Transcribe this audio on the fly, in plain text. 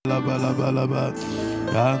Balabalaba,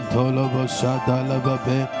 Antolobo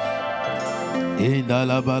Shadalababe,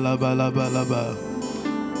 Indalabalabalaba.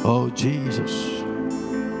 Oh Jesus.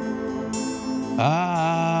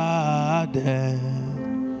 Ade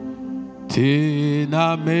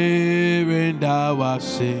Tina Mirinda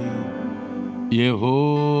Wasi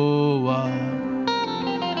Yehovah.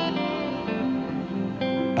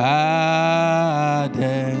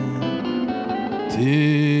 Ade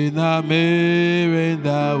Tina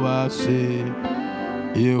Mirinda Wasi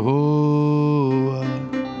Yehovah.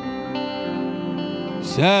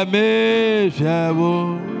 Same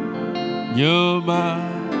Shawo Nyuma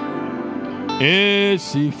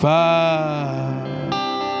Esifa.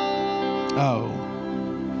 Oh,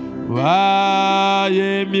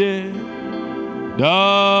 Wayemye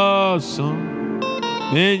Dawson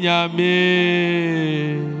Minyame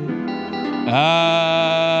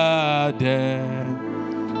Ade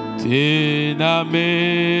Tina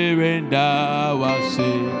Mirinda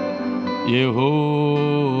Wasi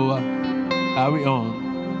Yehovah. Are we on?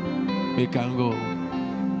 We can go.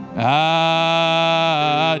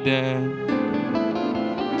 Ade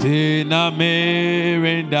Tina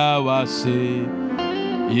Mirinda Wasi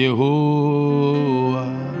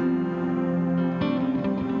Yehovah.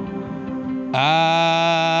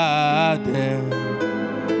 Ade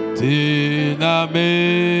Tina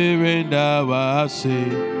Mirinda Wasi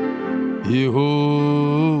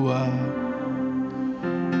Yehovah.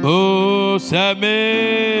 Oh,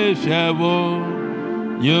 Same Shawo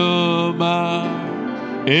Nyuma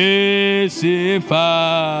Esifa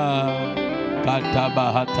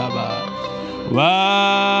Katabahataba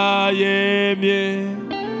Wayemye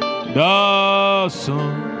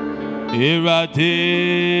Dawson Irate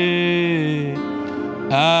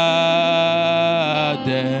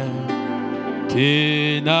Ade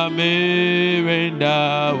Tina Mirinda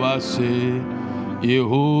Wasi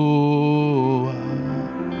Yehovah.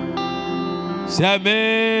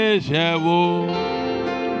 Same Shawo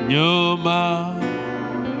Nyuma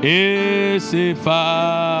Esifa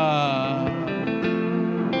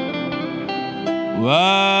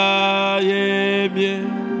Wayemye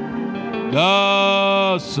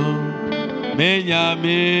Dawson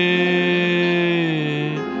Minyame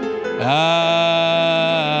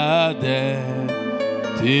Ade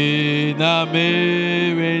Tina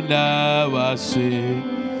Mirinda Wasi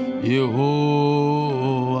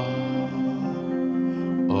Yehovah.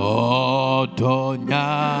 Odonya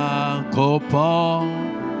Kopon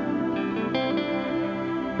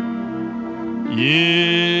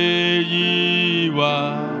Yeyiwa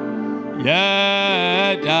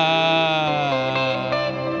Yeda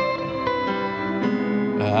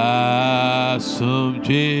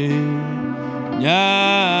Asumji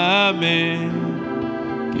Nyame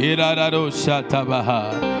Kirarado Shatabaha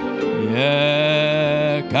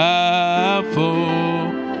Yekafo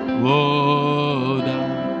Woda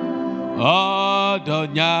Odo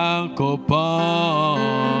Nyankopon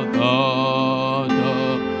Odo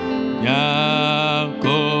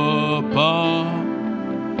Nyankopon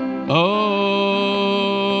Oh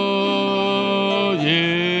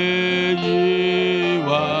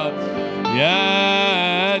Yeyiwa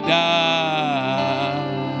Yeda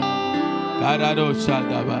Karado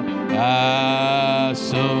Shadaba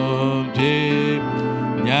Asumji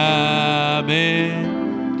Nyame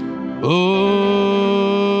Oh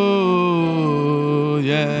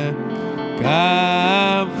yeah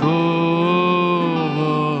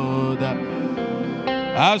Kamfoda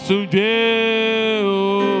Asumje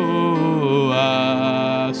Oh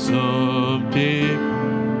Asumje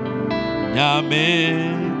Nyame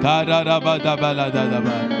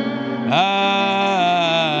Kadarabadabaladaba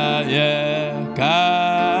Ah yeah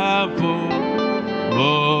Kamfoda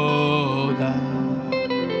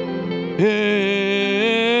Hey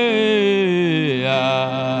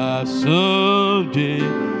Asumje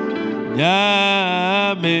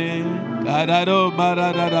Nyame Kadaro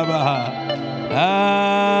Maradarabaha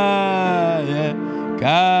Aye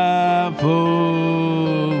Kafoda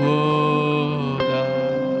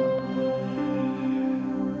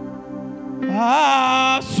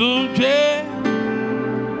Asumje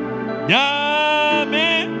Nyame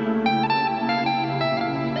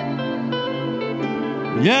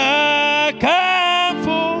Ya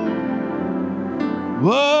Kafoda.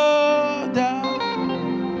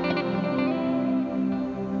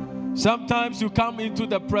 Sometimes you come into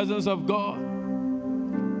the presence of God.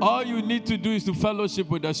 All you need to do is to fellowship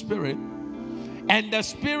with the Spirit. And the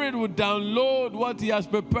Spirit will download what He has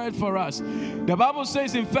prepared for us. The Bible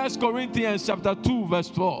says in 1 Corinthians chapter 2, verse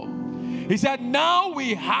 12. He said, now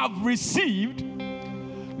we have received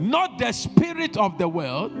not the spirit of the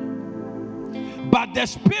world, but the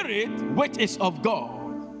Spirit which is of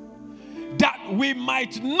God, that we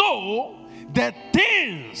might know the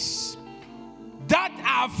things that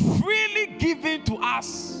are freely given to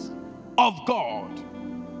us of God.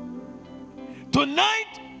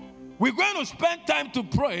 Tonight, we're going to spend time to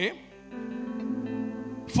pray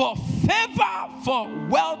for favor for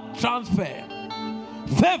wealth transfer.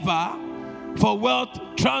 Favor for wealth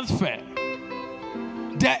transfer.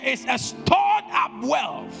 There is a stored up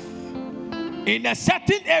wealth in a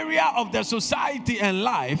certain area of the society and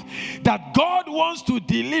life that God wants to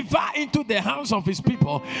deliver into the hands of his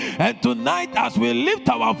people. And tonight, as we lift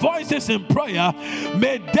our voices in prayer,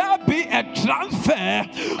 may there be a transfer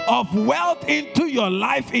of wealth into your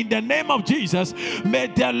life in the name of Jesus. May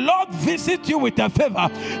the Lord visit you with a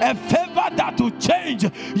favor that will change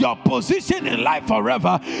your position in life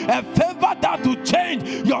forever, a favor that will change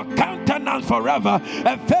your countenance forever,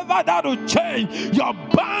 a favor that will change your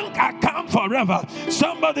bank account forever.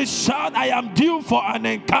 Somebody shout, I am due for an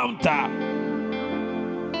encounter.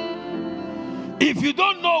 If you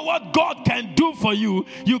don't know what God can do for you,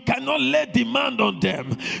 you cannot lay demand on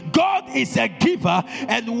them. God is a giver,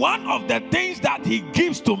 and one of the things that he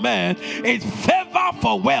gives to man is favor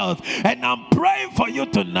for wealth. And I'm praying for you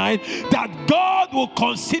tonight that God will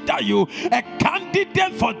consider you a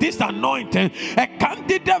candidate for this anointing, a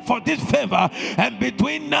candidate for this favor. And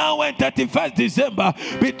between now and 31st December,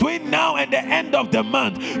 between now and the end of the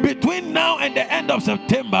month, between now and the end of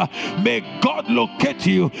September, may God locate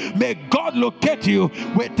you. May God locate you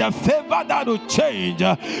with a favor that will change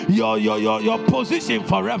your position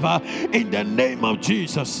forever in the name of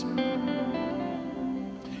Jesus.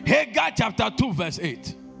 Haggai chapter 2 verse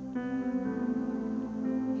 8.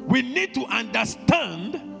 We need to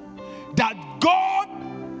understand that God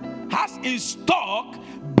has in stock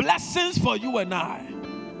blessings for you and I.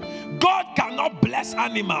 God cannot bless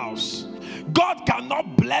animals. God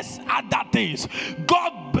cannot bless other things.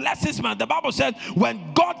 God blesses man. The Bible said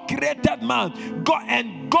when God created man, God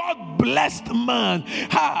blessed man.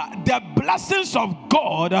 The blessings of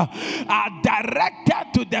God are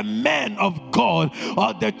directed to the men of God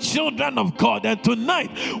or the children of God. And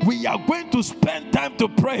tonight we are going to spend time to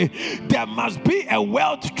pray. There must be a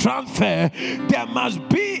wealth transfer. There must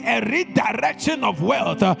be a redirection of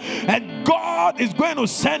wealth. And God is going to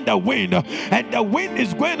send a wind. And the wind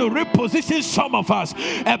is going to reposition some of us.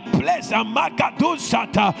 A place, a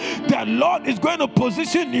Makadusata. The Lord is going to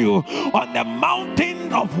position you on the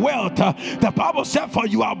mountain of wealth. The Bible said, for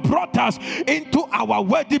you have brought us into our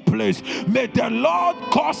wedding place. May the Lord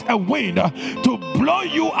cause a wind to blow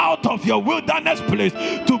you out of your wilderness place,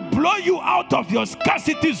 to blow you out of your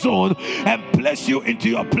scarcity zone and place you into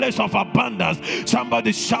your place of abundance.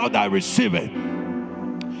 Somebody shout, I receive it.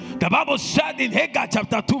 The Bible said in Haggai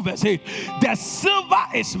chapter 2 verse 8, the silver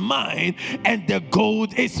is mine and the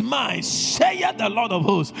gold is mine, saith the Lord of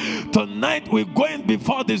hosts. Tonight we're going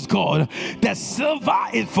before this God. The silver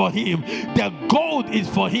is for him, the gold is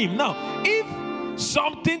for him. Now, if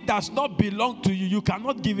something does not belong to you, you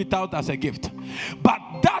cannot give it out as a gift. But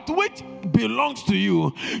that which belongs to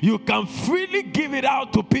you, you can freely give it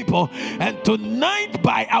out to people. And tonight,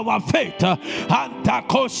 by our faith, by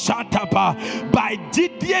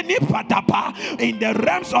Gideoni Patapa, in the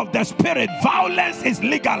realms of the spirit, violence is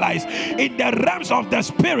legalized. In the realms of the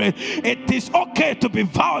spirit, it is okay to be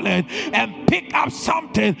violent and pick up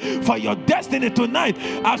something for your destiny. Tonight,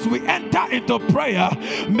 as we enter into prayer,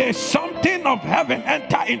 may something of heaven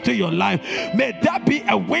enter into your life. May there be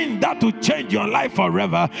a wind that will change your life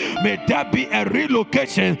forever. May there be a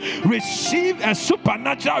relocation. Receive a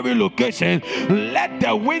supernatural relocation. Let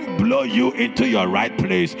the wind blow you into your right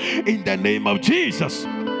place in the name of Jesus.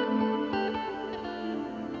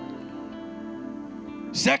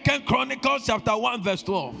 2 Chronicles chapter 1 verse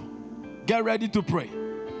 12. Get ready to pray.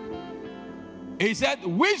 He said,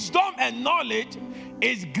 wisdom and knowledge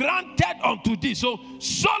is granted unto thee. So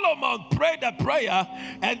Solomon prayed a prayer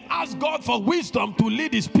and asked God for wisdom to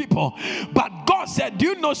lead his people. But God said, do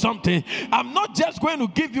you know something? I'm not just going to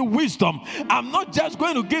give you wisdom. I'm not just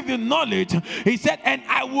going to give you knowledge. He said, and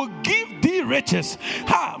I will give thee riches.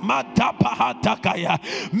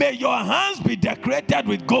 May your hands be decorated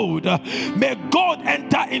with gold. May gold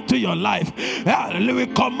enter into your life. We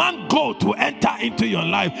command gold to enter into your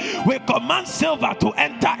life. We command silver to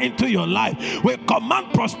enter into your life. We command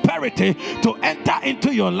prosperity to enter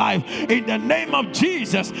into your life in the name of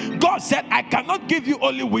Jesus. God said, I cannot give you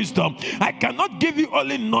only wisdom. I cannot give you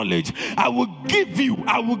only knowledge. I will give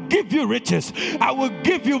you riches. I will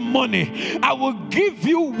give you money. I will give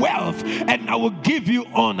you wealth. and I will give you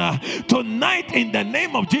honor. Tonight, in the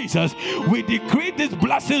name of Jesus, we decree these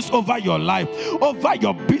blessings over your life, over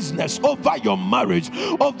your business, over your marriage,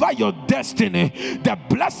 over your destiny. The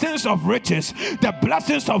blessings of riches, the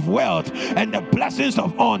blessings of wealth, and the blessings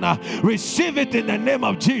of honor. Receive it in the name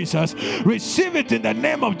of Jesus. Receive it in the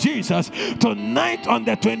name of Jesus. Tonight, on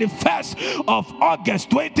the 21st of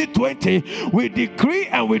August 2020, we decree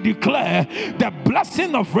and we declare the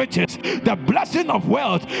blessing of riches, the blessing of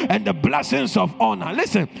wealth, and the blessings of honor.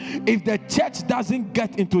 Listen, if the church doesn't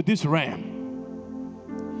get into this realm,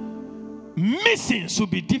 missions will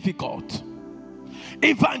be difficult.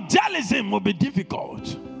 Evangelism will be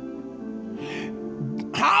difficult.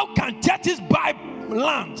 How can churches buy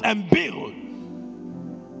land and build?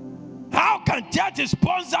 How can churches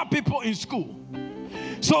sponsor people in school?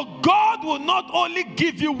 So God will not only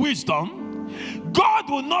give you wisdom, God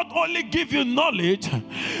will not only give you knowledge,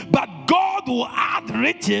 but God will add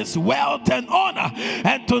riches, wealth, and honor.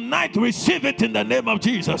 And tonight, receive it in the name of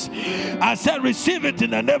Jesus. I said, receive it in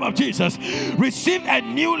the name of Jesus. Receive a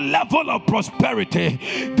new level of prosperity.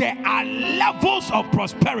 There are levels of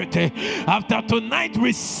prosperity. After tonight,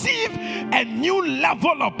 receive a new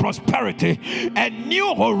level of prosperity, a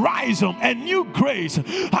new horizon, a new grace.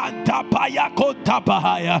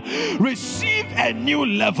 Receive a new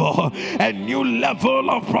level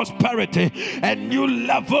of prosperity, a new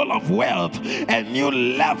level of wealth, a new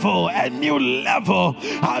level, a new level,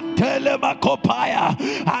 a new level,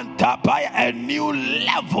 a new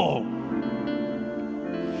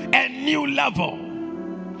level,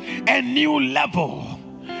 a new level.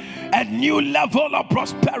 A new level of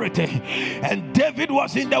prosperity. And David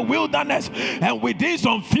was in the wilderness, and within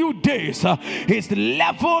some few days his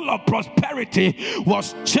level of prosperity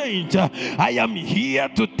was changed. I am here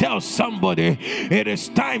to tell somebody it is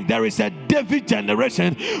time. There is a David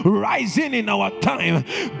generation rising in our time.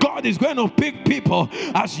 God is going to pick people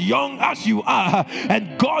as young as you are,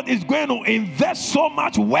 and God is going to invest so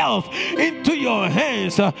much wealth into your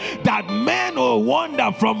hands that men will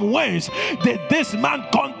wonder from whence did this man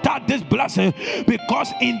contact this blessing.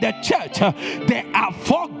 Because in the church there are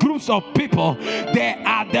four groups of people. There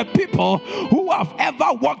are the people who have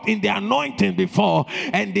ever walked in the anointing before,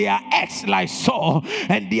 and they are ex like Saul.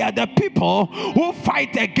 And they are the people who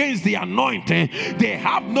fight against the anointing. They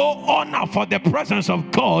have no honor for the presence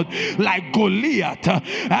of God like Goliath.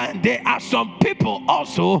 And there are some people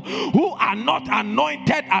also who are not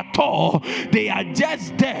anointed at all. They are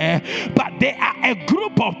just there, but they are a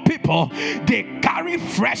group of people. They carry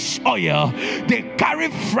fresh oil, they carry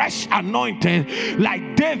fresh anointing.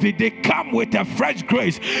 Like David, they come with a fresh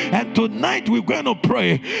grace. And tonight we're going to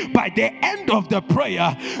pray. By the end of the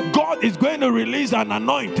prayer, God is going to release an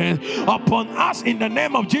anointing upon us in the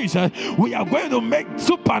name of Jesus. We are going to make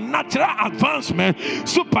supernatural advancement,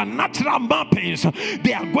 supernatural mappings.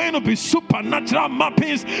 There are going to be supernatural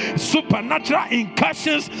mappings, supernatural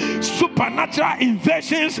incursions, supernatural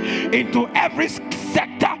invasions into every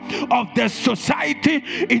sector of the society.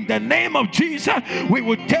 In the name of Jesus, we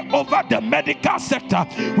will take over the medical sector,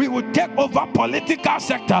 we will take over political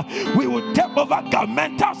sector, we will take over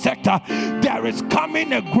governmental sector. There is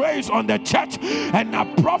coming a grace on the church, and I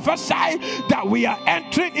prophesy that we are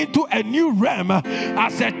entering into a new realm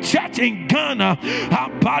as a church in Ghana.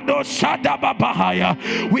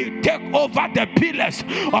 We take over the pillars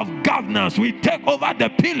of governance, we take over the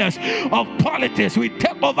pillars of politics, we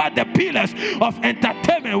take over the pillars of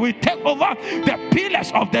entertainment, we take over the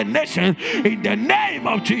pillars of the nation in the name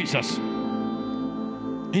of Jesus.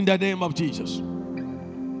 In the name of Jesus.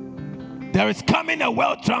 There is coming a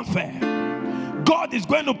wealth transfer. God is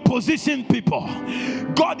going to position people.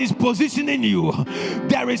 God is positioning you.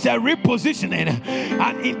 There is a repositioning,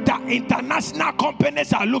 and international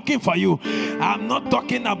companies are looking for you. I'm not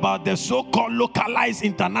talking about the so-called localized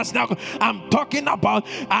international. I'm talking about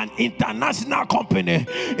an international company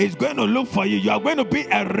is going to look for you. You are going to be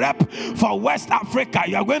a rep for West Africa.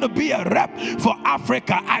 You are going to be a rep for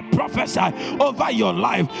Africa. I prophesy over your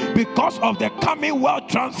life because of the coming wealth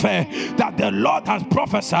transfer that the Lord has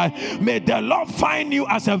prophesied. May the Lord find you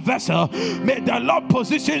as a vessel. May the Lord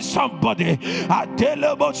position somebody in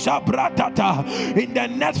the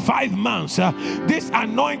next 5 months. This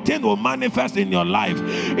anointing will manifest in your life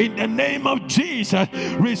in the name of Jesus.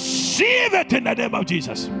 Receive it in the name of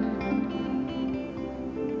Jesus.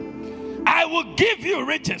 I will give you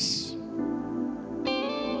riches,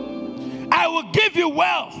 I will give you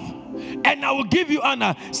wealth, and I will give you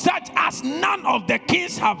honor such as none of the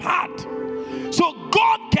kings have had, So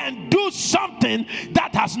God can do something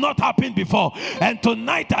that has not happened before. And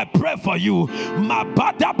tonight I pray for you. May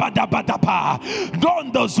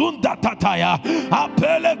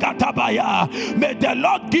the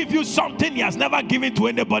Lord give you something He has never given to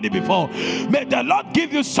anybody before. May the Lord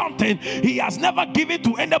give you something He has never given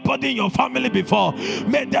to anybody in your family before.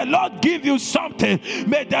 May the Lord give you something.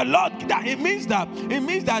 May the Lord, that it means that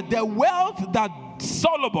the wealth that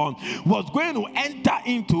Solomon was going to enter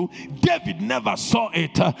into, David never saw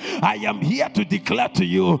it. I am here to declare to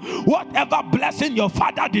you, whatever blessing your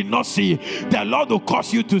father did not see, the Lord will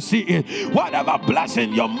cause you to see it. Whatever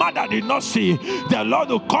blessing your mother did not see, the Lord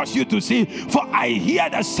will cause you to see. For I hear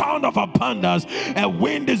the sound of abundance. A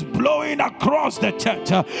wind is blowing across the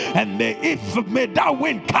church, and may that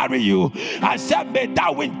wind carry you. I said, may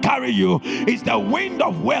that wind carry you. It's the wind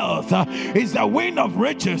of wealth. It's the wind of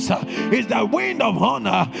riches. It's the wind of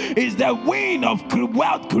honor, is the wind of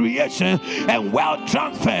wealth creation and wealth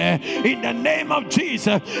transfer in the name of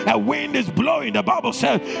Jesus. A wind is blowing, the Bible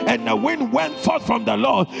says, and the wind went forth from the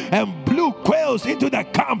Lord and blew quails into the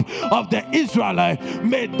camp of the Israelites.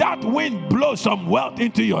 May that wind blow some wealth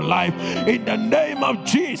into your life in the name of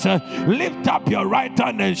Jesus. Lift up your right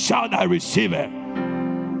hand and shout, I receive it.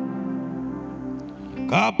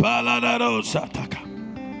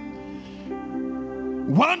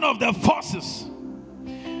 One of the forces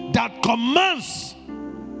that commands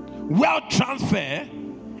wealth transfer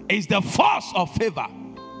is the force of favor.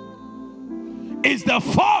 Is the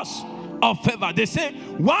force of favor. They say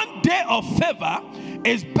 1 day of favor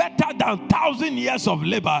is better than 1,000 years of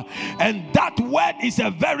labor. And that word is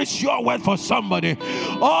a very sure word for somebody.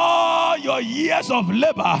 All your years of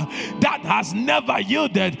labor that has never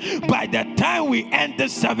yielded, by the time we end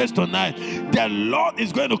this service tonight, the Lord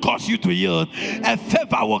is going to cause you to yield. A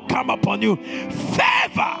favor will come upon you.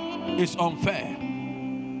 Favor is unfair.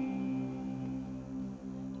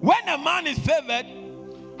 When a man is favored,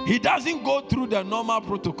 he doesn't go through the normal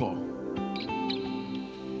protocol.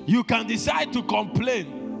 You can decide to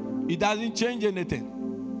complain. It doesn't change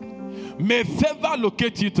anything. May favor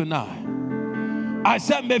locate you tonight. I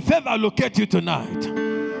said, may favor locate you tonight.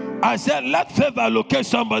 I said, let favor locate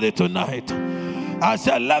somebody tonight. I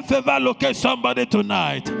said, let favor locate somebody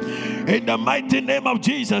tonight. In the mighty name of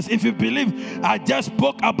Jesus, if you believe I just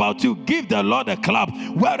spoke about you, give the Lord a clap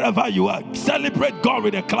wherever you are. Celebrate God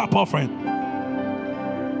with a clap offering.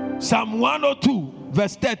 Psalm 102,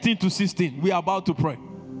 verse 13 to 16. We are about to pray.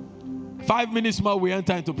 5 minutes more, we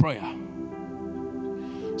enter into prayer.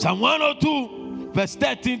 Psalm 102, verse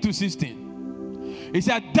 13 to 16. He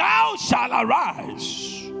said, thou shalt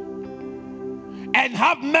arise and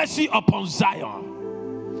have mercy upon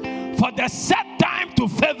Zion, for the set time to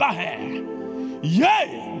favor her.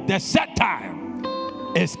 Yea, the set time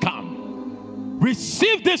is come.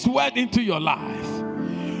 Receive this word into your life.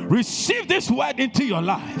 Receive this word into your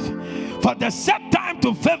life. For the set time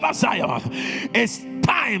to favor Zion is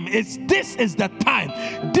time. This is the time.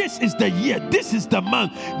 This is the year. This is the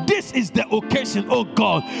month. This is the occasion. Oh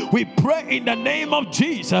God, we pray in the name of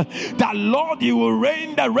Jesus that Lord, you will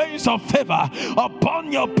rain the rains of favor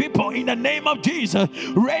upon your people in the name of Jesus.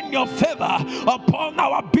 Rain your favor upon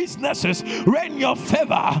our businesses. Rain your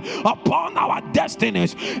favor upon our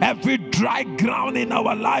destinies. Every dry ground in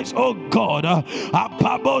our lives, oh God,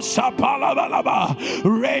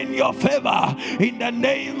 rain your favor in the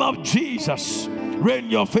name of Jesus. Rain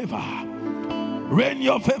your favor. Rain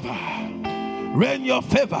your favor. Rain your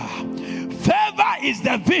favor. Favor is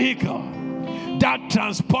the vehicle that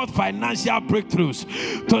transport financial breakthroughs.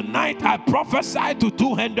 Tonight I prophesy to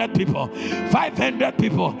 200 people, 500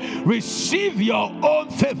 people. Receive your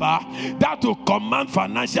own favor that will command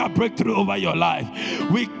financial breakthrough over your life.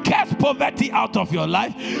 We cast poverty out of your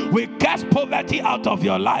life. We cast poverty out of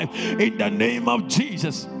your life in the name of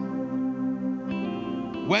Jesus.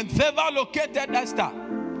 When favor located Esther,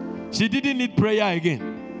 she didn't need prayer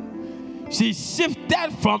again. She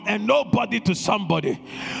shifted from a nobody to somebody.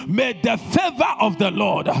 May the favor of the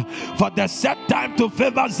Lord, for the set time to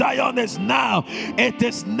favor Zion is now. It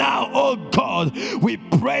is now, oh God. We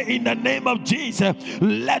pray in the name of Jesus.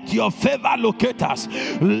 Let your favor locate us.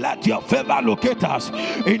 Let your favor locate us.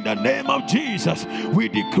 In the name of Jesus, we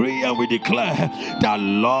decree and we declare that,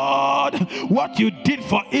 Lord, what you did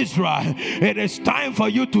for Israel, it is time for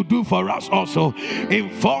you to do for us also. In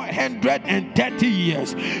 430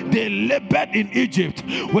 years, they labored labored in Egypt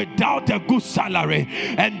without a good salary,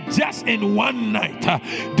 and just in one night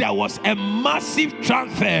there was a massive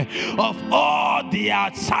transfer of all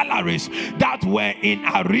their salaries that were in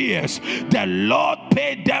arrears. The Lord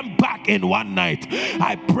paid them back in one night.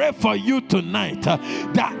 I pray for you tonight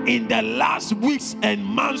that in the last weeks and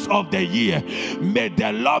months of the year, may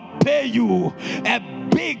the Lord pay you a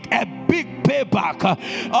big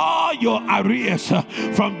payback, all your arrears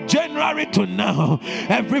from January to now.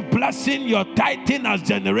 Every blessing your tithing has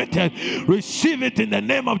generated, receive it in the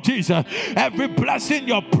name of Jesus. Every blessing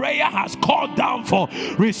your prayer has called down for,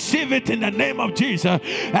 receive it in the name of Jesus.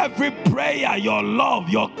 Every prayer your love,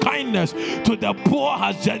 your kindness to the poor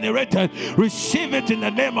has generated, receive it in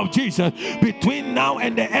the name of Jesus. Between now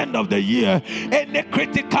and the end of the year, any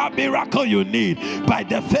critical miracle you need, by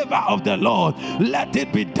the favor of the Lord, let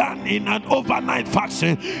it be done in an overnight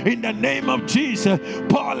fashion in the name of Jesus.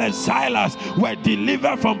 Paul and Silas were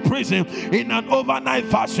delivered from prison in an overnight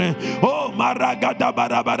fashion. Oh, Maragada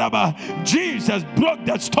Barabaraba. Jesus broke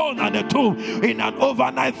the stone at the tomb in an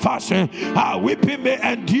overnight fashion. Weeping may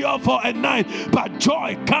endure for a night, but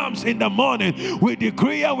joy comes in the morning. We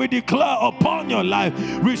decree and we declare upon your life,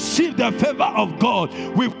 receive the favor of God.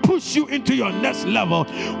 We push you into your next level.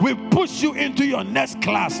 We push you into your next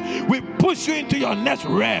class. We push you into your next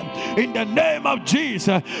realm. In the name of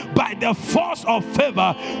Jesus, by the force of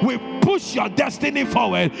favor, we push your destiny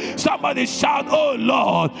forward. Somebody shout, oh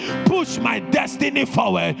Lord, push my destiny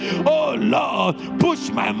forward. Oh Lord, push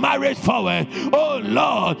my marriage forward. Oh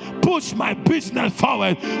Lord, push my business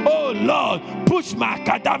forward. Oh Lord, push my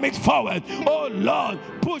academics forward. Oh Lord,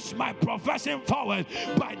 push my profession forward.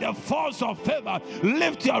 By the force of favor,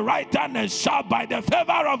 lift your right hand and shout, by the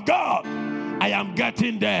favor of God, I am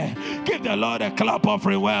getting there. Give the Lord a clap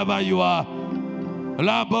offering wherever you are.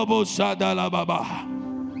 La bobo shada la baba.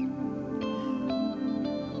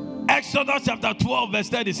 Exodus chapter 12 verse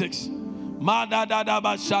 36.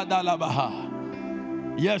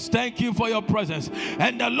 Yes, thank you for your presence.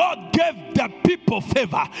 And the Lord gave the people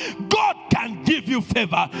favor. God can give you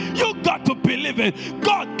favor. You got to believe it.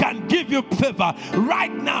 God can give you favor.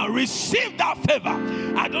 Right now, receive that favor.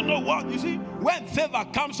 I don't know what, you see, when favor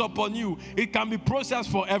comes upon you, it can be processed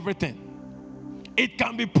for everything. It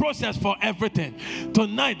can be processed for everything.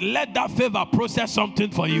 Tonight, let that favor process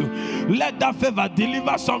something for you. Let that favor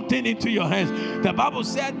deliver something into your hands. The Bible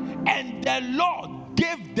said, and the Lord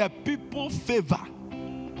gave the people favor.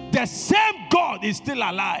 The same God is still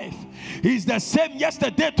alive. He's the same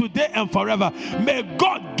yesterday, today, and forever. May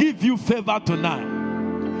God give you favor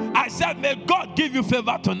tonight. I said, may God give you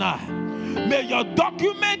favor tonight. May your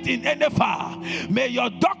document in any file, may your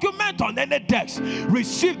document on any desk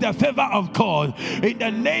receive the favor of God. In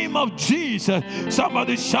the name of Jesus,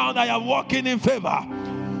 somebody shout, I am walking in favor.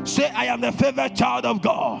 Say, I am the favored child of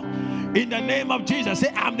God. In the name of Jesus, say,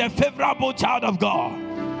 I am the favorable child of God.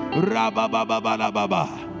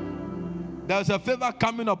 There's a favor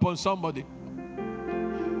coming upon somebody.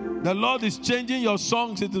 The Lord is changing your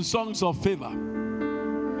songs into songs of favor.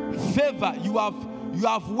 Favor, you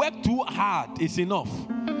have worked too hard, it's enough.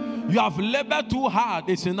 You have labored too hard,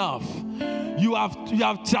 it's enough. You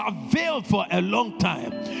have travailed for a long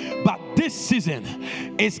time, but this season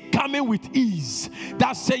is coming with ease.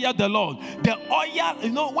 That saith the Lord. The oil,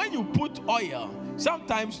 you know, when you put oil,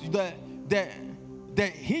 sometimes the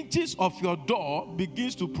hinges of your door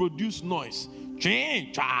begins to produce noise.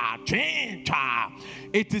 It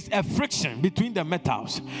is a friction between the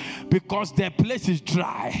metals because the place is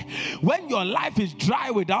dry. When your life is dry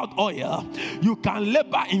without oil, you can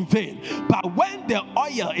labor in vain. But when the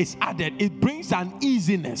oil is added, it brings an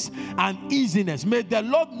easiness. May the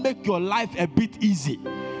Lord make your life a bit easy.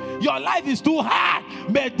 Your life is too hard.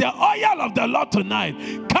 May the oil of the Lord tonight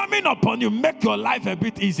coming upon you make your life a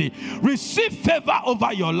bit easy. Receive favor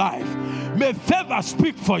over your life. May favor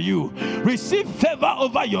speak for you. Receive favor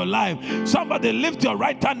over your life. Somebody lift your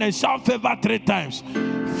right hand and shout favor 3 times.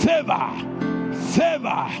 Favor,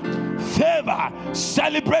 favor, favor.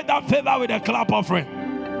 Celebrate that favor with a clap offering.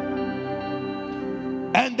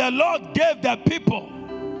 And the Lord gave the people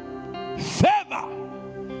favor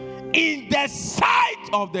in the sight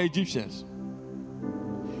of the Egyptians.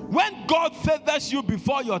 When God favors you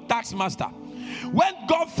before your tax master, when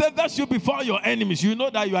God favors you before your enemies, you know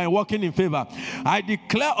that you are walking in favor. I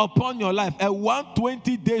declare upon your life a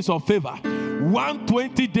 120 days of favor.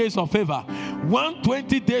 120 days of favor.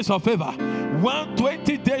 120 days of favor.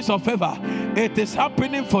 120 days of favor. It is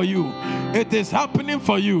happening for you. It is happening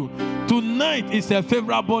for you. tonight is a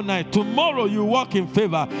favorable night. Tomorrow you walk in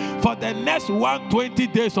favor. For the next 120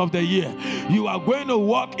 days of the year, you are going to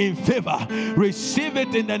walk in favor. Receive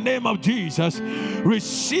it in the name of Jesus.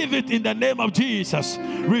 Receive it in the name of Jesus.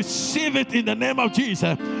 Receive it in the name of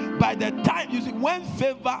Jesus. By the time you see, when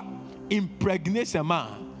favor impregnates a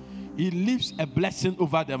man, it leaves a blessing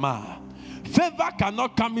over the man. Favor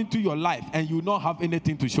cannot come into your life and you not have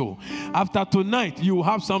anything to show. After tonight, you will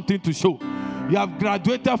have something to show. You have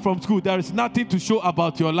graduated from school. There is nothing to show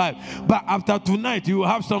about your life. But after tonight, you will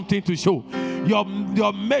have something to show. Your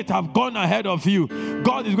mate have gone ahead of you.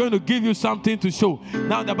 God is going to give you something to show.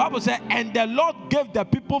 Now the Bible says, and the Lord gave the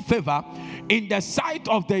people favor in the sight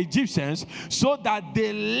of the Egyptians, so that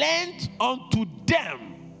they lent unto them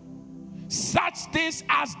such things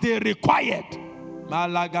as they required. God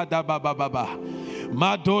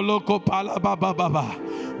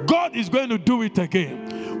is going to do it again.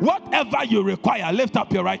 Whatever you require, lift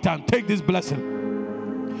up your right hand. Take this blessing.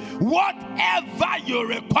 Whatever you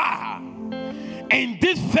require in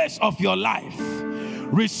this phase of your life,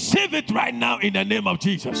 receive it right now in the name of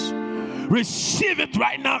Jesus. Receive it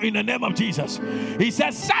right now in the name of Jesus. He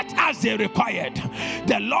says, such as they required,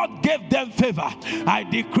 the Lord gave them favor. I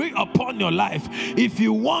decree upon your life, if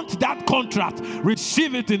you want that contract,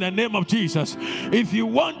 receive it in the name of Jesus. If you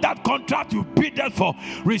want that contract you bid for,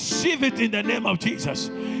 receive it in the name of Jesus.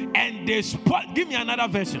 And they spoil. Give me another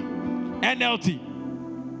version. NLT.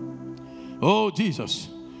 Oh, Jesus.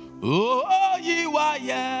 Oh, you are,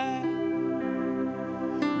 yeah.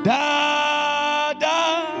 Da,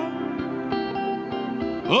 da.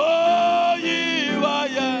 Oh, you are,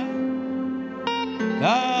 yeah.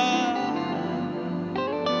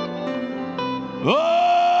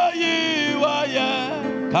 Oh, you are, yeah.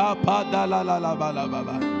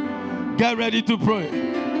 Get ready to pray.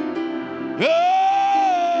 Oh,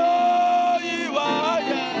 you are,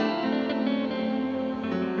 yeah.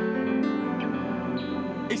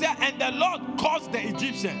 He said, and the Lord caused the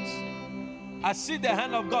Egyptians. I see the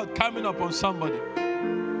hand of God coming upon somebody.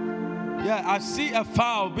 Yeah, I see a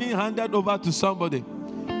file being handed over to somebody.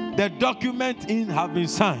 The document have been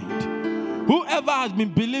signed. Whoever has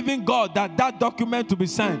been believing God that document to be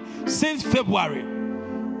signed since February,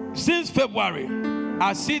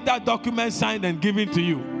 I see that document signed and given to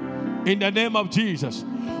you in the name of Jesus.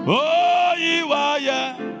 Oh, you are,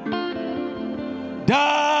 yeah.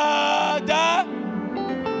 Da, da.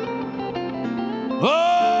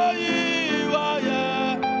 Oh, you are,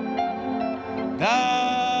 yeah. Da.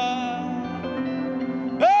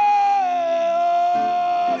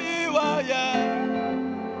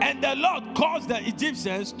 The Lord caused the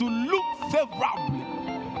Egyptians to look favorably.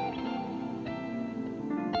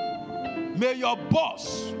 May your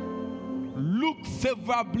boss look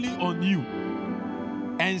favorably on you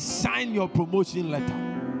and sign your promotion letter.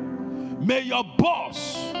 May your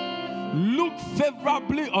boss look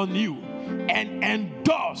favorably on you and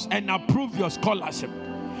endorse and approve your scholarship.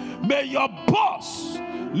 May your boss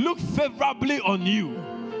look favorably on you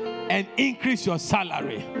and increase your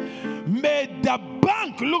salary. May the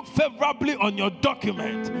bank look favorably on your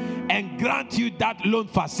document and grant you that loan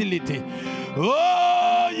facility.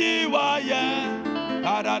 Oh, you are, yeah.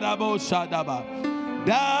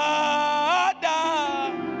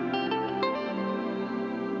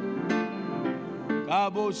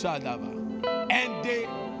 And they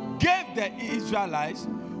gave the Israelites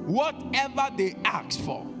whatever they asked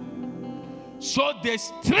for. So they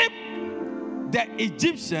stripped the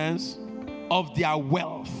Egyptians of their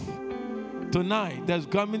wealth. Tonight, there's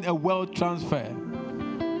coming a wealth transfer.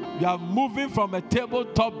 You are moving from a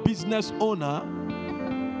tabletop business owner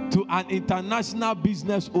to an international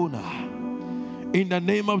business owner. In the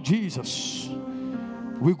name of Jesus,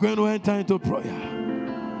 we're going to enter into prayer.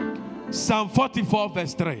 Psalm 44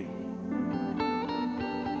 verse 3.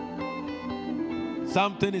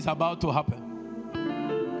 Something is about to happen.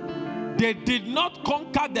 They did not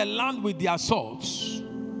conquer the land with their swords.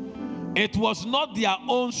 It was not their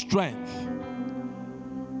own strength,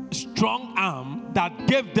 strong arm that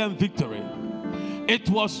gave them victory. It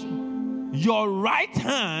was your right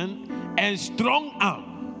hand and strong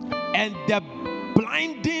arm and the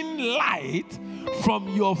blinding light from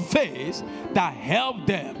your face that helped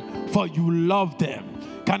them, for you love them.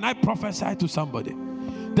 Can I prophesy to somebody?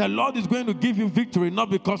 The Lord is going to give you victory not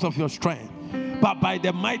because of your strength, but by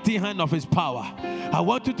the mighty hand of his power. I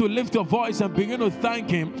want you to lift your voice and begin to thank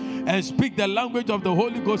him and speak the language of the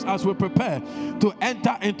Holy Ghost as we prepare to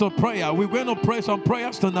enter into prayer. We're going to pray some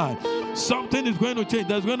prayers tonight. Something is going to change.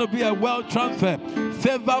 There's going to be a wealth transfer.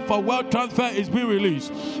 Favor for wealth transfer is being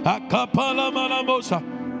released.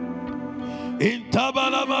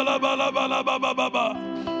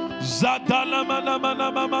 Zadala mana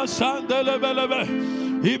mana mama sandele belebe.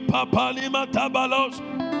 Ipapali matabalos.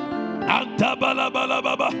 Antabala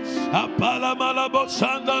balababa, Apala malabo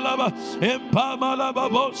sandalaba, Impamala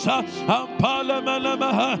babosa, Ampala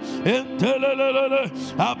malamaha, Intelele,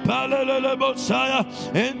 Apala bosaya,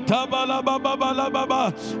 Intabala baba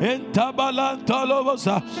balababa, Intabala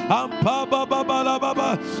tolobosa, Ampaba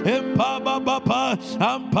babalababa, Impaba baba,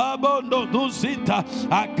 Ampabo no duzita,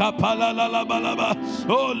 Akapala labalaba.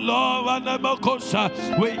 Oh Lord, Anamokosa,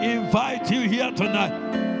 we invite you here tonight.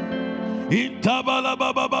 Intabala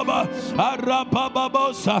baba baba, arapa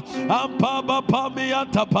babosa, ampaba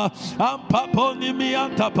pamiantapa, ampaponi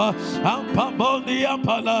miantapa, ampaboni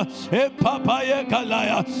ampala, epapaye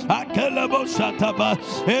kalaya, akelebosa tapa,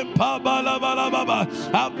 empabala bala baba,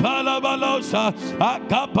 apala balosa,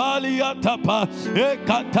 akapali atapa,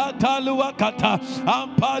 ekatataluakata,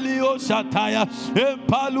 ampalio sataya,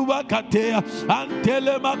 empaluakatea,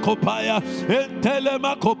 antelemakopaya,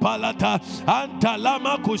 entelemakopalata,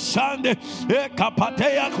 antalamakushande.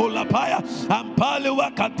 Ekapatea kulapaya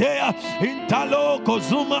ampaliwa katea intalo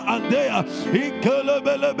kozuma andea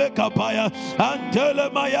ikelebelebe kapaya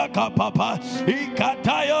antelemaya kapapa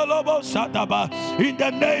ikataya lobo sataba. In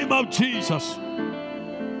the name of Jesus.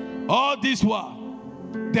 All this while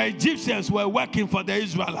the Egyptians were working for the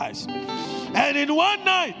Israelites, and in one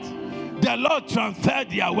night the Lord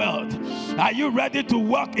transferred their wealth. Are you ready to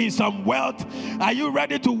walk in some wealth? Are you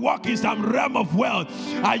ready to walk in some realm of wealth?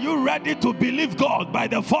 Are you ready to believe God by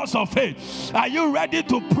the force of faith? Are you ready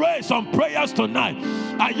to pray some prayers tonight?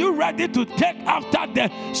 Are you ready to take after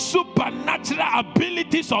the supernatural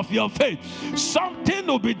abilities of your faith? Something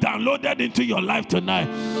will be downloaded into your life tonight.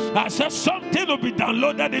 I said something will be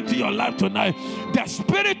downloaded into your life tonight. The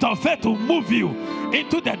spirit of faith will move you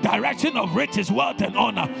into the direction of riches, wealth, and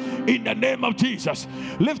honor. In the name of Jesus,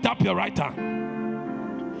 lift up your right hand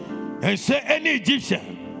and say, any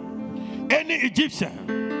Egyptian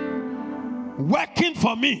working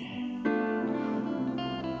for me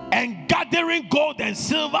and gathering gold and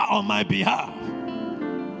silver on my behalf,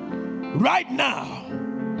 right now,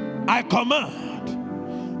 I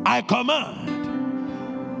command,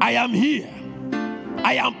 I am here,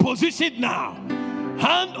 I am positioned now.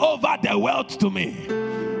 Hand over the wealth to me.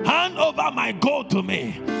 Hand over my gold to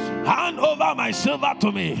me. Hand over my silver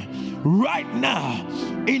to me. Right now,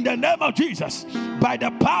 in the name of Jesus, by the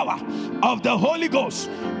power of the Holy Ghost,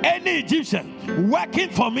 any Egyptian working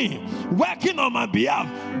for me, working on my behalf,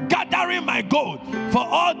 gathering my gold for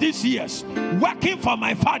all these years, working for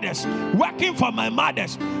my fathers, working for my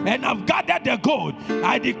mothers, and I've gathered the gold,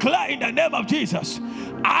 I declare in the name of Jesus,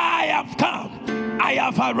 I have come, I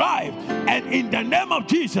have arrived, and in the name of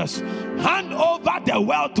Jesus, hand over the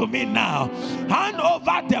wealth to me now. Hand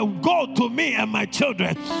over the gold to me and my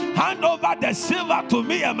children. Hand over the silver to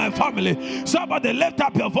me and my family. Somebody lift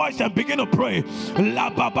up your voice and begin to pray.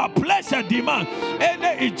 La Baba, place a demand.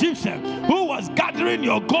 Any Egyptian who was gathering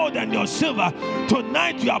your gold and your silver,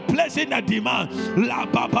 tonight you are placing a demand. La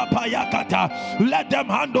Baba Payakata. Let them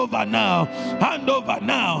hand over now. Hand over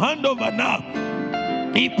now. Hand over now.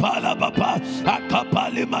 Ipala baba,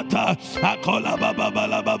 akapali mata, akola baba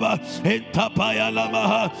bala baba, intapaya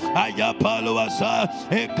lamaha, ayapalu asa,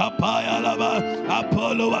 ekapaya lama,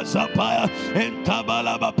 apolu asapaya,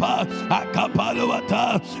 intabala baba, akapalu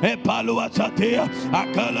ata, epalu asatia,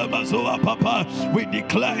 akala mazua papa. We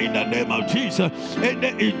declare in the name of Jesus, in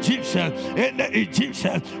the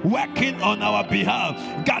Egyptian working on our behalf,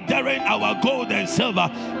 gathering our gold and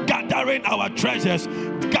silver, gathering our treasures,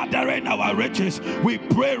 gathering our riches. We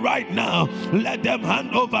pray right now, let them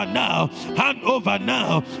hand over now, hand over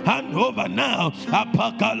now, hand over now.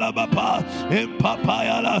 Apakala baba,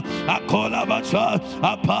 impapayala, akola bacha,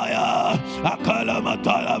 apaya, akala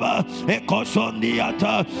matalaba,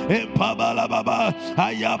 ekosondiata, impabala baba,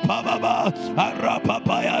 ayapababa,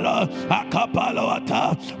 arapapayala,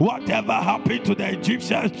 akapaloata. Whatever happened to the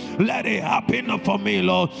Egyptians, let it happen for me,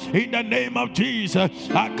 Lord. In the name of Jesus,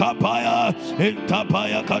 akapaya,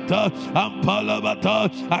 intapaya kata, ampalabata,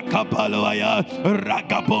 akapaloaya,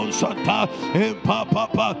 ragabon santa,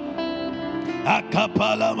 impapapa.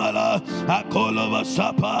 Akapala mala, akolova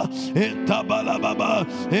sapa, intabala baba,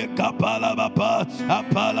 ekapala baba,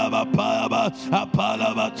 apala baba,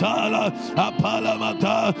 apala batala, apala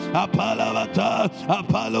mata, apala bata,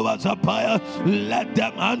 apala sapaya. Let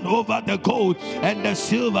them hand over the gold and the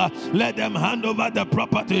silver. Let them hand over the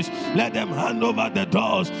properties. Let them hand over the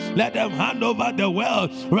doors. Let them hand over the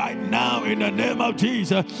wealth right now in the name of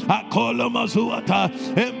Jesus. Akola mazuata,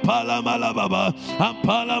 impala malababa,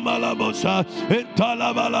 ampala malabosa.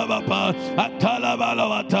 Intalabalabapa,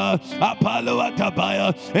 Atalabalawata,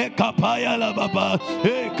 Apaloatabaya, Ekapaya Lababa,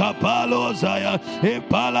 Ekapalozaya,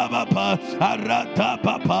 Epalabapa, Arata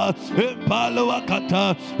Papa,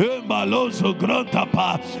 Empaloakata, Embalozo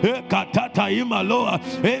Grontapa, Ekatata Imaloa,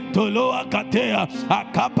 Entoloa Katea,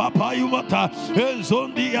 Akapapa Yumata,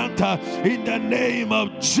 Enzondianta, in the name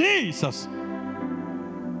of Jesus.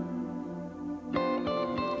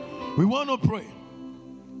 We want to pray.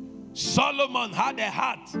 Solomon had a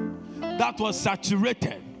heart that was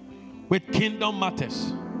saturated with kingdom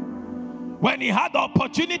matters. When he had the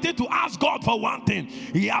opportunity to ask God for one thing,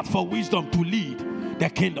 he asked for wisdom to lead the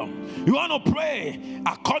kingdom. You want to pray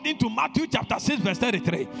according to Matthew chapter 6 verse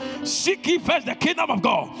 33. Seek ye first the kingdom of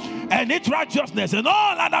God and its righteousness, and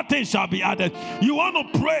all other things shall be added. You want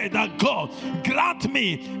to pray that God grant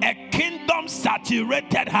me a kingdom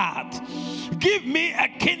saturated heart. Give me a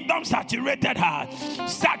kingdom saturated heart.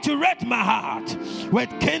 Saturate my heart with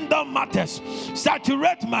kingdom matters.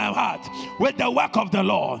 Saturate my heart with the work of the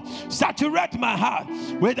Lord. Saturate my heart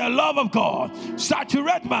with the love of God.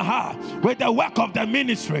 Saturate my heart with the work of the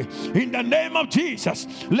ministry. In the name of Jesus,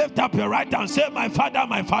 lift up your right hand. Say, my Father,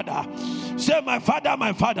 my Father. Say, my Father,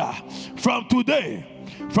 my Father. From today,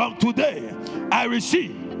 I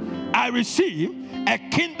receive a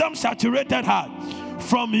kingdom saturated heart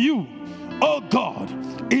from you. Oh God,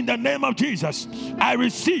 in the name of Jesus, I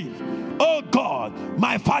receive, oh God,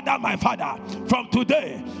 my Father, from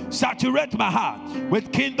today, saturate my heart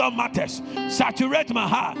with kingdom matters, saturate my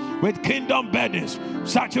heart with kingdom burdens,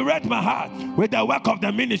 saturate my heart with the work of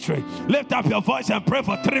the ministry. Lift up your voice and pray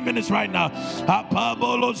for 3 minutes right now.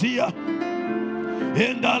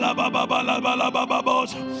 Indala baba bala bala baba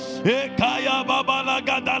bos, ekaya baba la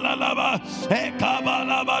gadala laba,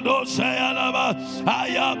 ekabala bado saya laba,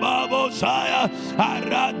 ayababo saya,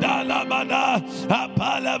 arada labada,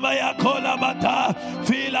 apala maya kola mata.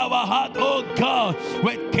 Fill our heart, oh God,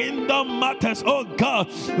 with kingdom matters, oh God.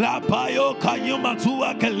 La payo kayuma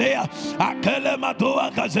tua kelea, akele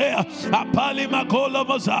matua kazea, apali makola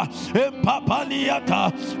moza,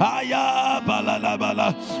 empapaniata, ayabala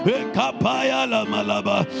labala, ekapaya lama.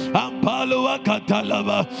 Ampalua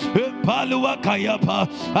Katalaba, Impalua Kayapa,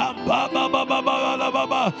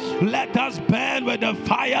 Ambaba. Let us burn with the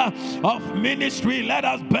fire of ministry. Let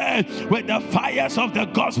us burn with the fires of the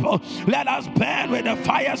gospel. Let us burn with the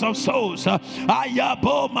fires of souls.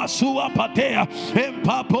 Ayabo Masua Patea,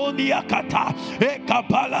 Impaponia Kata,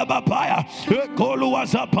 Ekapala Bapaya, Ekolua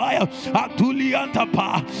Zapaya,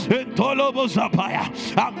 Atuliantapa, Entolobo Zapaya,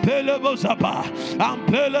 Ampelebo Zapa,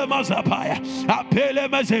 Ampelema Zapaya. Apele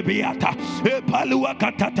mazebiata, epalua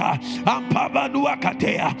katata, ampabanua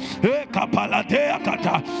katea, ekapalatea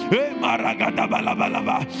kata, emaragada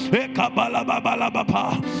balabalaba,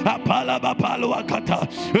 ekabalababalabapa, apalabapalua kata,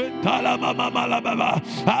 entalamamamalababa,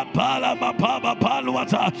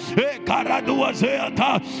 apalamapabapaluata,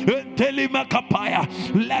 ekaraduazeata, entelimakapaya.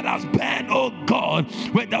 Let us burn, oh God,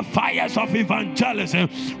 with the fires of evangelism,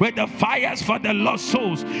 with the fires for the lost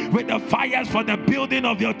souls, with the fires for the building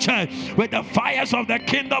of your church, with the fires of the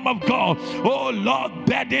kingdom of God. Oh Lord,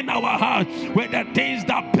 burden our heart with the things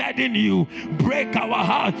that burden you. Break our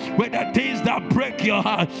heart with the things that break your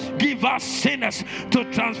heart. Give us sinners to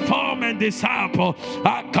transform and disciple.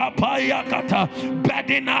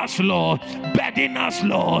 Burden us, Lord. Burden us,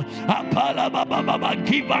 Lord.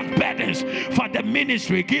 Give us burdens for the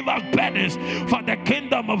ministry. Give us burdens for the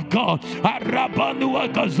kingdom of God.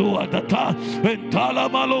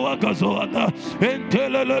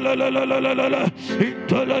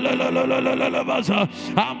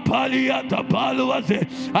 Ampaliata paluaze,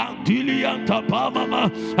 Antilianta pamama,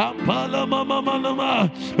 Ampala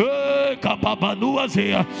mama,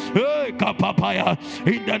 Kapapanuaze, Kapapaya,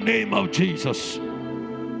 in the name of Jesus.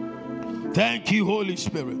 Thank you, Holy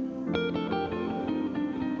Spirit.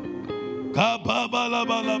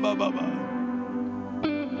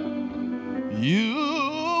 You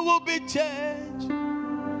will be changed.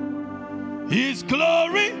 His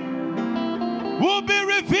glory will be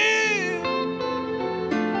revealed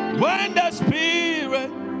when the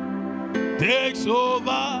Spirit takes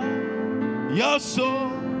over your soul.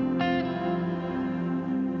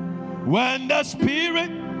 When the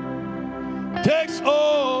Spirit takes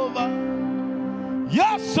over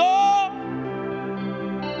your soul.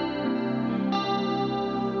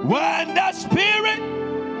 When the Spirit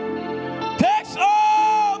takes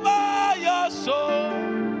over your soul.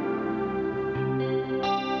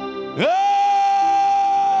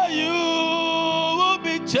 You will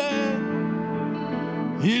be changed.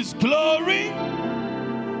 His glory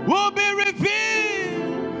will be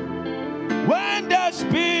revealed when the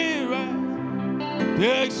Spirit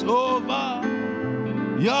takes over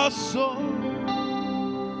your soul.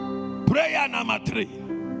 Prayer number 3.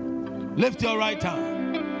 Lift your right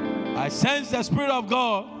hand. I sense the Spirit of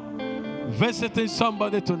God visiting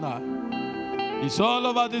somebody tonight. It's all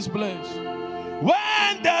over this place.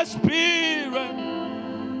 When the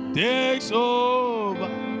Spirit takes over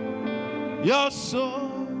your soul,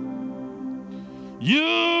 you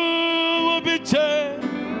will be changed.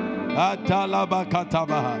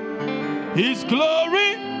 His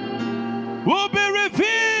glory will be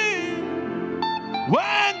revealed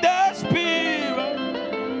when the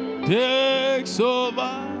Spirit takes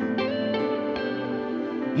over.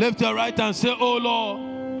 Lift your right hand and say, oh Lord,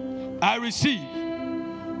 I receive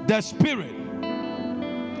the Spirit.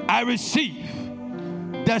 I receive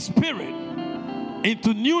the Spirit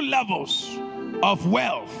into new levels of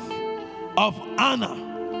wealth, of honor,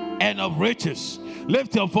 and of riches.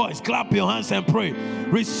 Lift your voice, clap your hands and pray.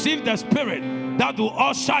 Receive the Spirit that will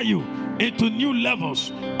usher you into new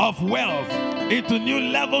levels of wealth, into new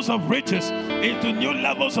levels of riches, into new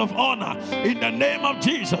levels of honor. In the name of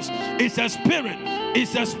Jesus. It's a spirit.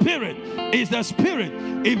 It's a spirit. It's the Spirit.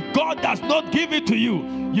 If God does not give it to you,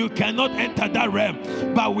 you cannot enter that realm.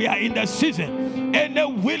 But we are in the season. Any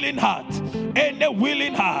willing heart,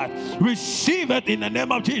 receive it in the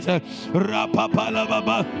name of Jesus.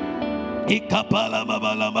 Ikapala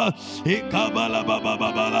babalama, ikabala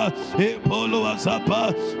bababala,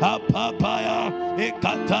 ipoluazapa, apapaya,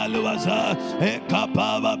 ikataluaza,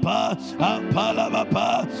 ikapavapa,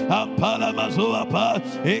 ampalabapa, ampalamazuapa,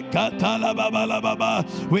 ikatala babalababa,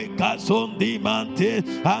 wikasundi mante,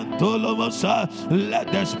 antolomosa.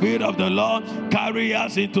 Let the Spirit of the Lord carry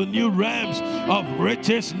us into new realms of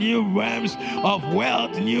riches, new realms of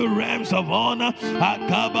wealth, new realms of honor.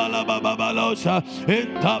 Akabala bababalosa,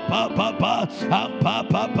 intapapa.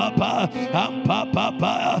 Ampapapa,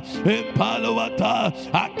 Impaluata,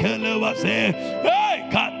 Akelewase, hey,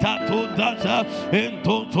 Katatundasa,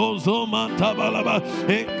 Intontozomantabalaba,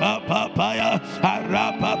 Ikapapaya,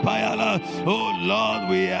 Arapapayala. Oh Lord,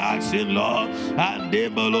 we ask in Lord, and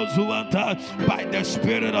Debolozuanta, by the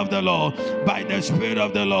Spirit of the Lord, by the Spirit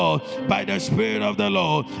of the Lord, by the Spirit of the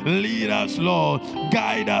Lord, lead us, Lord,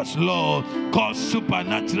 guide us, Lord, cause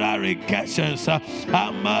supernatural recursions.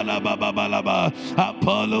 Amalababalaba,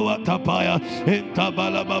 Apollo Atapaya,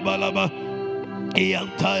 Intabalababalaba.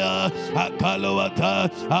 Iantaya,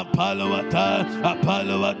 Apalawata, Apalawata,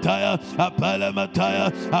 Apalawataya,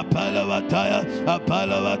 Apalamataya, Apalawataya,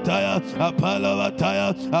 Apalawataya,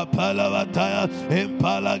 Apalawataya, Apalawataya,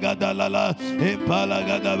 Impalagadalala,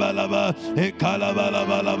 Impalagadabalaba,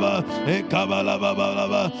 Ikalabalabalaba,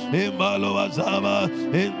 Ikabalabalaba, Imaluazaba,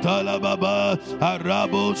 Intalababa,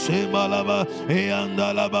 Arabu Simalaba,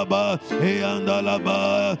 Iandalababa,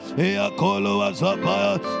 Iandalaba,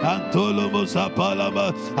 Iakoloazapa, Antulumusapa. Apalaba,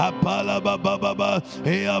 Apalababa,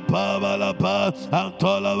 Eapabalapa,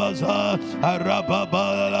 Antolabaza,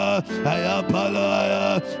 Arababala,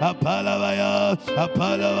 Ayapalaya, Apalabaya,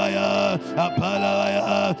 Apalabaya,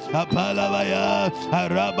 Apalabaya, Apalabaya,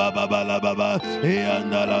 Arababalababa,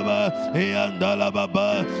 Eandalaba,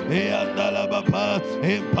 Eandalababa, Eandalababa,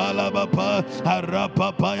 Impalabapa,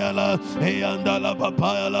 Arapapayala,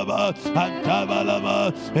 Eandalabapayalaba,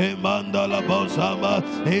 Antabalaba, Emandalabosama,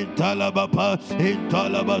 Intalabapa.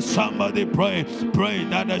 Somebody pray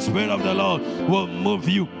that the Spirit of the Lord will move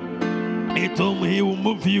you. He will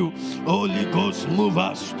move you. Holy Ghost, move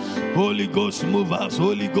us. Holy Ghost, move us.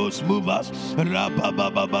 Holy Ghost, move us.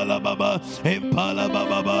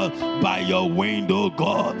 By your wind, oh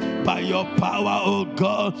God, by your power, oh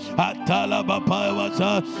God.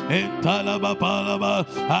 Atalabapawasa, Intalabapalaba,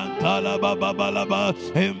 Antalababalaba,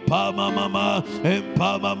 Impamama,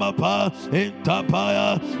 Impamapa,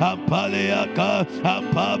 Intapaya, Ampaleaka,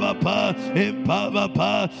 Ampabapa,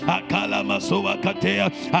 Impabapa, Akalamasua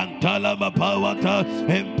Antala Pawata,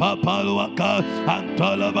 Impapaluaka,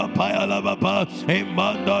 Antalabapayalabapa,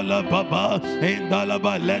 Imandalababa,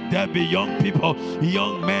 Indalaba. Let there be young people,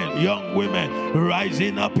 young men, young women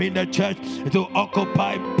rising up in the church to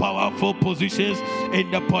occupy powerful positions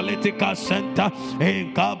in the political center,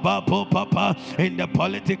 in Kabapo Papa, in the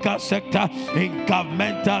political sector, in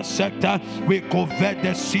governmental sector. We convert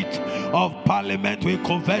the seat of parliament, we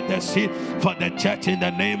convert the seat for the church in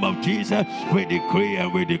the name of Jesus. We decree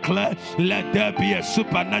and we declare Let there be a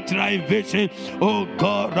supernatural invasion. Oh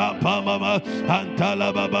God, Rapamama,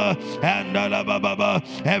 Antalababa, Andalababa.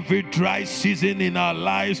 Every dry season in our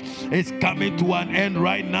lives is coming to an end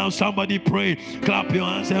right now. Somebody pray. Clap your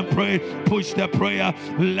hands and pray. Push the prayer.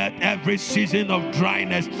 Let every season of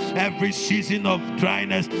dryness, every season of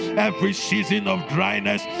dryness, every season of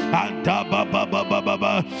dryness, and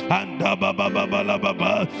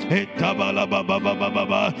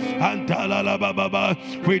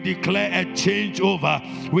we declare a changeover.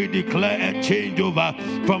 We declare a changeover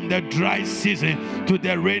from the dry season to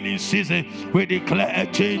the rainy season. We declare a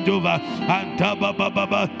changeover. And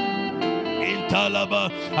Intalaba,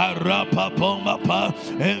 Arapa Pomapa,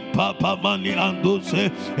 Empapa Mani Anduse,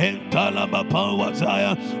 Entalaba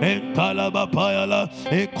Pawazaya, Entalaba Payala,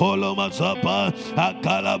 Ecoloma Zapa,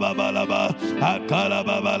 Akalababalaba,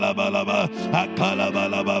 Akalababalabalaba,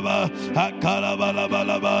 Akalabalababa,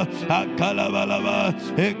 Akalabalabalaba, Akalabalaba,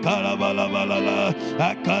 Ekalabalabalaba,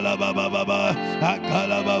 Akalabababa,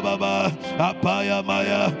 Akalabababa, Apaya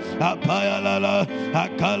Maya, Apaya Lala,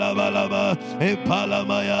 Akalabalaba,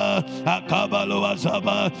 Epalamaya,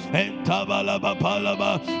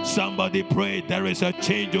 somebody pray. There is a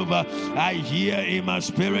changeover. I hear in my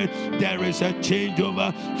spirit there is a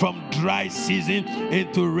changeover from dry season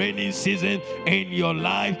into rainy season in your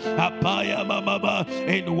life.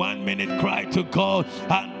 In 1 minute, cry to God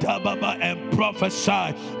and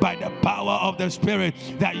prophesy by the power of the Spirit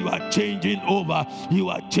that you are changing over. You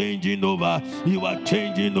are changing over. You are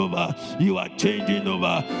changing over. You are changing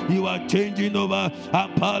over. You are changing over.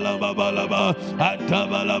 Balaba,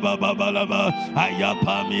 Atabalaba,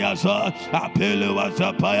 Ayapamiasa,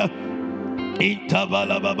 Apelewasapaya.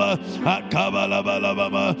 Intabalababa,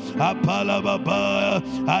 Akabalabalababa, Apalababa,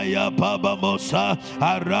 Ayababa Mosa,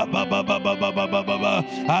 Arababababababa,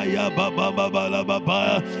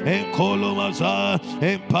 Ayabababalababa, Enkolomaza,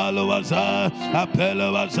 Empaloaza,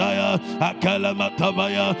 Apelawazaya,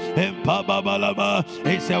 Akalamatavaya, Empababalaba.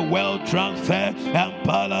 It's a wealth transfer,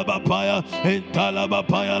 Empalabapaya,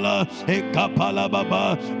 Entalabapayala,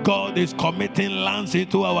 Ekapalababa. God is committing lands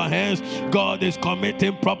into our hands. God is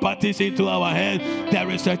committing properties into our hands. There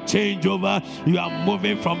is a changeover. You are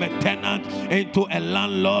moving from a tenant into a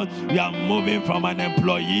landlord. You are moving from an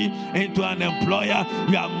employee into an employer.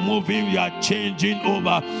 You are moving. You are changing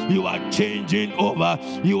over. You are changing over.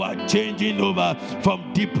 You are changing over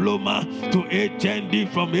from diploma to HND,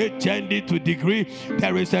 from HND to degree.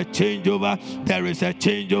 There is a changeover. There is a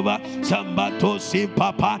changeover. Sambato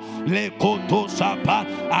simpapa lekoto sapa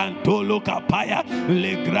antolo kapaya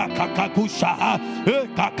legra kakakusha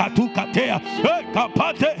kakatukatea.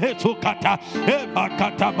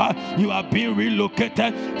 You are being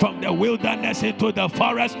relocated from the wilderness into the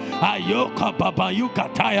forest.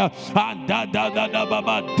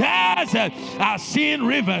 Desert are seeing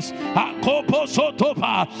rivers.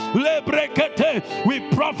 We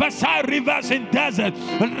prophesy rivers in desert.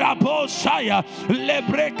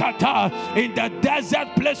 In the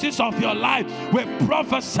desert places of your life, we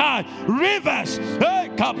prophesy rivers.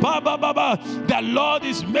 The Lord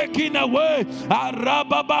is making a way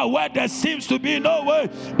where there seems to be no way,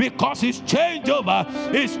 because it's changeover.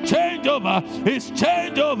 It's changeover. It's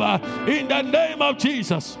changeover in the name of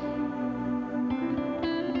Jesus.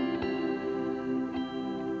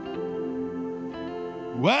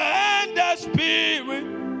 When the Spirit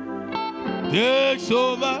takes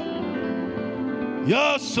over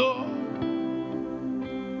your soul,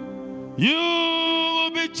 you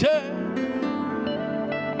will be changed.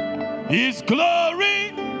 His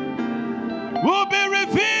glory will be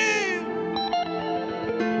revealed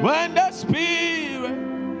when the Spirit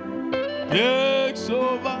takes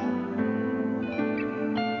over.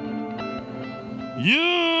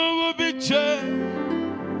 You will be changed.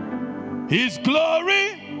 His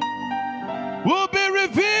glory will be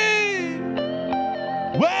revealed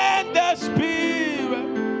when the Spirit.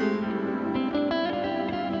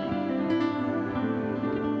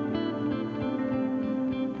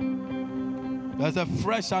 There's a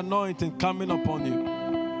fresh anointing coming upon you.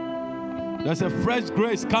 There's a fresh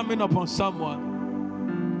grace coming upon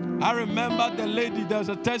someone. I remember the lady, there's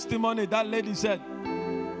a testimony. That lady said,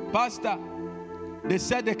 Pastor, they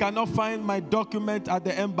said they cannot find my document at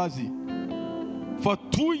the embassy. For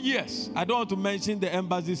 2 years, I don't want to mention the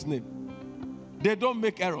embassy's name. They don't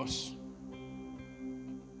make errors.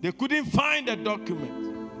 They couldn't find the document.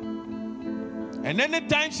 And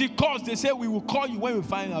anytime she calls, they say, we will call you when we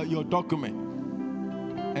find out your document.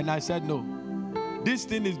 And I said, no, this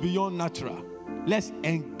thing is beyond natural. Let's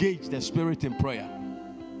engage the Spirit in prayer.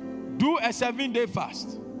 Do a 7-day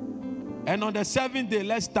fast. And on the 7th day,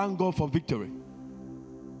 let's thank God for victory.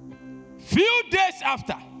 Few days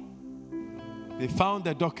after, They found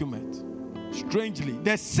the document. Strangely,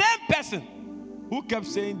 the same person who kept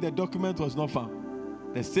saying the document was not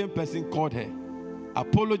found, the same person called her,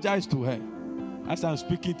 apologized to her. As I'm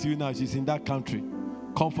speaking to you now, she's in that country,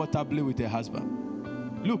 comfortably with her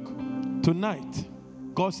husband. Look, tonight,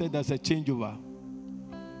 God said there's a changeover.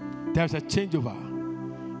 There's a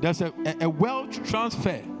changeover. There's a wealth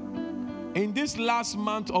transfer. In this last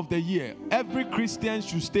month of the year, every Christian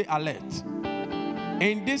should stay alert.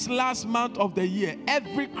 In this last month of the year,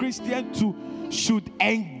 every Christian should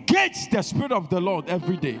engage the Spirit of the Lord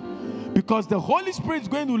every day. Because the Holy Spirit is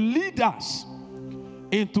going to lead us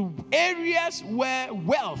into areas where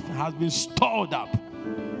wealth has been stored up.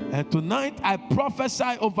 And tonight, I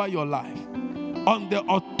prophesy over your life on the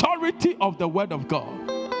authority of the Word of God.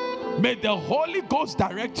 May the Holy Ghost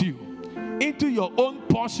direct you into your own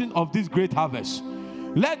portion of this great harvest.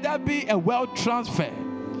 Let there be a wealth transfer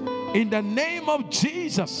in the name of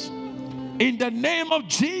Jesus. In the name of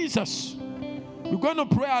Jesus. We're going to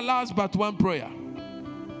pray our last but one prayer.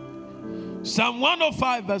 Psalm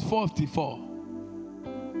 105 verse 44.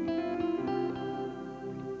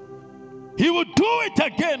 He will do it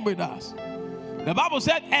again with us. The Bible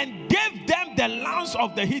said, and gave them the lands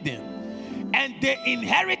of the hidden, and they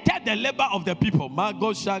inherited the labor of the people.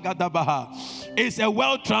 It's a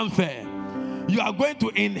wealth transfer. You are going to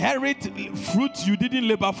inherit fruits you didn't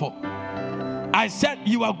labor for. I said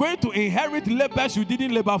you are going to inherit labors you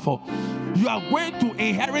didn't labor for. You are going to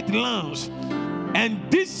inherit lands. And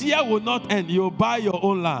this year will not end. You'll buy your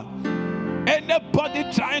own land. Anybody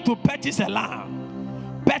trying to purchase a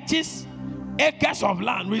land, purchase acres of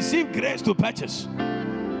land, receive grace to purchase.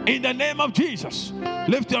 In the name of Jesus,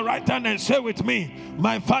 lift your right hand and say with me,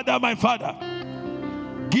 my Father,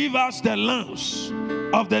 give us the lands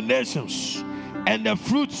of the nations and the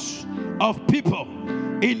fruits of people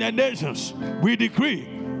in the nations. We decree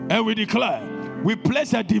and we declare, we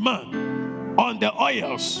place a demand on the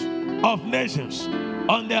oils of nations,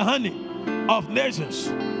 on the honey of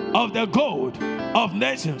nations, of the gold of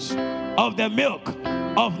nations, of the milk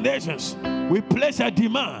of nations. We place a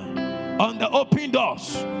demand on the open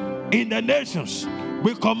doors in the nations.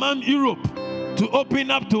 We command Europe to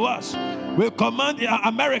open up to us. We command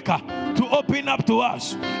America to open up to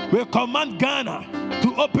us. We command Ghana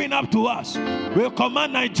to open up to us. We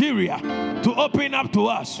command Nigeria to open up to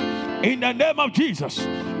us. In the name of Jesus.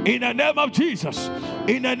 In the name of Jesus.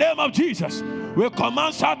 In the name of Jesus. We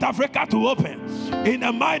command South Africa to open. In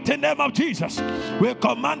the mighty name of Jesus. We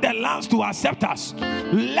command the lands to accept us.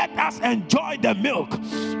 Let us enjoy the milk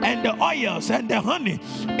and the oils and the honey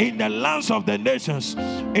in the lands of the nations.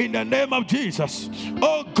 In the name of Jesus.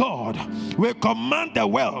 Oh God, we command the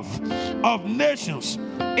wealth of nations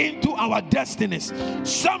into our destinies.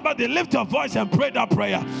 Somebody lift your voice and pray that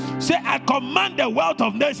prayer. Say, I command the wealth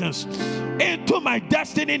of nations into my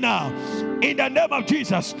destiny now. In the name of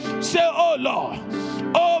Jesus. Say, oh Lord,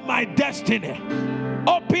 oh my destiny,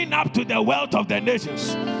 open up to the wealth of the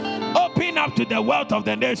nations. Open up to the wealth of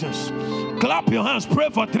the nations. Clap your hands. Pray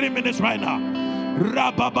for 3 minutes right now.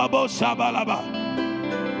 Rabababo shabalaba.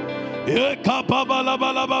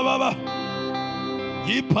 Ekapabalabalababa.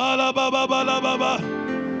 Yipalababalababa.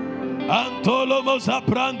 Antolomo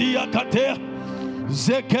zaprandi akatea.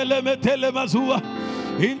 Zekele metele mazua.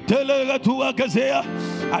 Intele gatua gazea.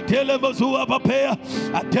 Atele mazua papea.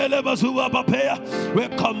 Atele mazua papea. We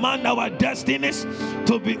command our destinies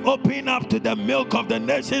to be open up to the milk of the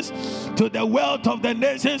nations, to the wealth of the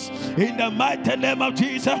nations, in the mighty name of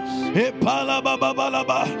Jesus. Epala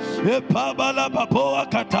babalaba, epabala baboa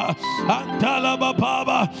kata, antala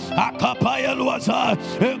bababa, akapaya luasa,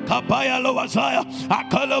 ekapaya luasa,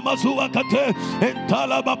 akala mazua kate,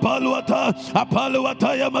 entala bapaluata,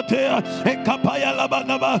 apaluata yamatea, ekapaya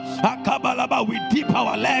labanaba, akabalaba. We dip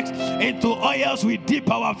our legs into oils, we dip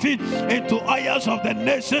our feet into oils of the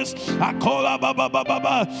nations. Akola baba baba.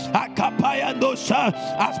 As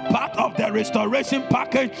part of the restoration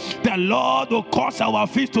package, the Lord will cause our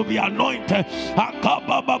feet to be anointed.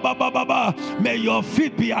 May your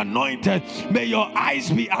feet be anointed. May your eyes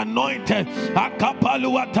be anointed.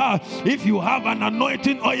 If you have an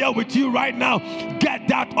anointing oil with you right now, get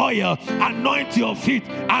that oil, anoint your feet,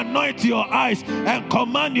 anoint your eyes, and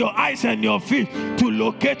command your eyes and your feet to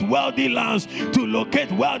locate wealthy lands, to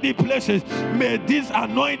locate wealthy places. May these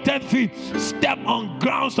anointed feet step on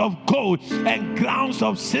grounds of gold and grounds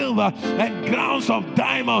of silver and crowns of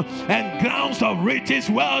diamond and crowns of riches,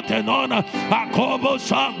 wealth and honor. Akobo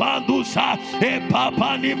Sambandusa,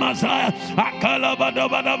 Epapani Mazaya,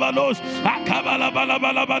 Akalabadabadabalos,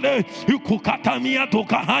 Akabalabalabalabade, Ukukatamia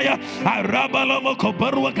Tokahaya, Arabalamo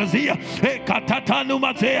Kobarua Kazia, Ekatatanu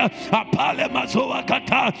Mazea, Apale Mazoa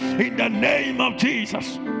Kata, in the name of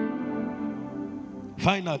Jesus.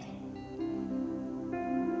 Finally,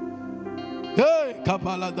 hey,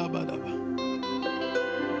 Kapala Dabadaba.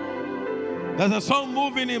 There's a song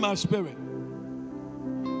moving in my spirit.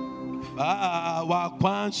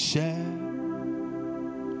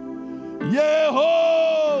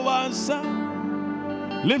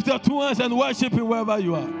 Yehovah, lift your two hands and worship him wherever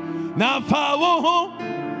you are. Now, Fawo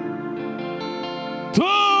to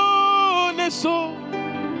Neso.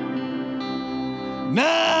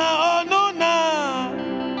 Now, no, now.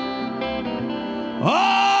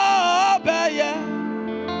 Oh, Baya.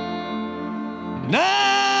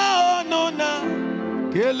 Now, no, now.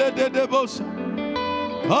 Kill the devotion.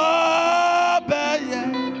 Oh, Baya.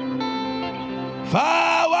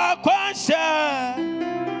 Fawa Kwansha.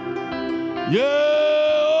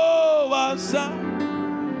 Yehovah.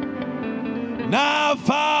 Now,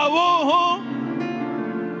 Fawo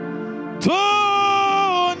to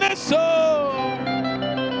Neso.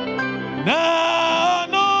 Now,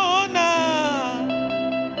 no, now.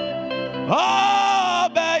 Oh,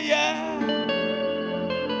 Baya.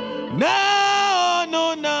 Now,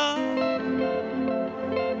 no, now.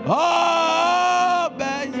 Oh,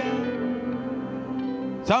 Baya.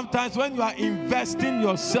 Sometimes when you are investing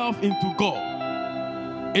yourself into God,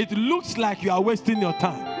 it looks like you are wasting your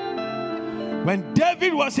time. When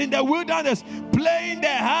David was in the wilderness playing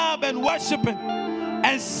the harp and worshiping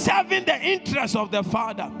and serving the interests of the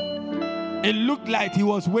Father, it looked like he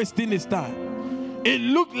was wasting his time. It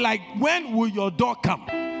looked like, when will your door come?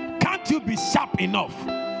 Can't you be sharp enough?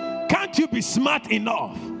 Can't you be smart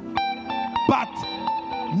enough? But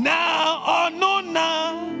now, oh no,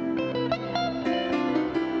 now.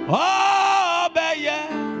 Oh, Baya.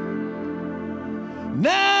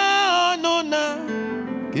 Now, no, now.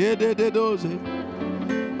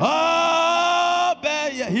 Oh,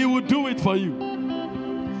 Baya. He will do it for you.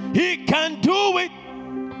 He can do it.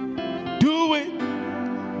 Do it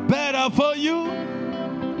better for you.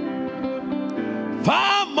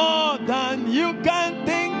 Far more than you can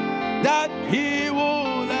think that he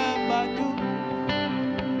will ever do.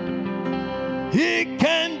 He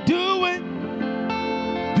can do it.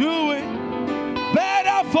 Do it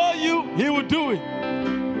better for you. He will do it.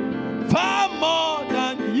 Far more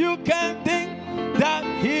than you can think that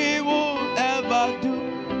he will ever do.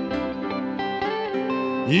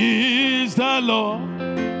 He is the Lord.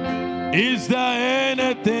 Is there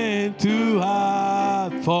anything too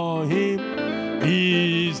hard for him?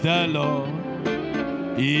 He is the Lord.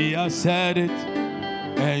 He has said it,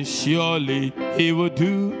 and surely he will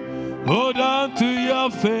do. Hold on to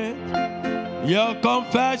your faith, your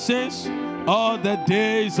confessions, all the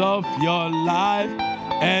days of your life,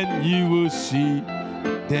 and you will see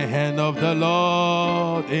the hand of the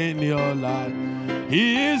Lord in your life.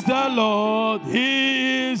 He is the Lord.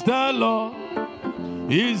 He is the Lord.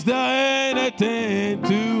 Is there anything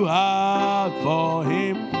too hard for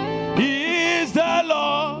him? He is the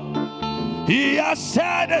Lord. He has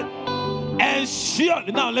said it, and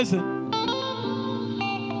surely. Now listen.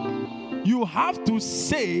 You have to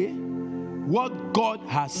say what God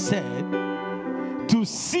has said to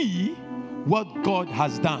see what God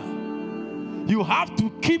has done. You have to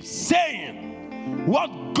keep saying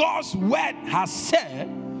what God's word has said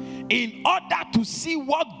in order to see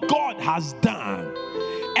what God has done.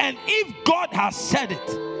 And if God has said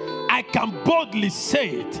it, I can boldly say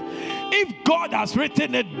it. If God has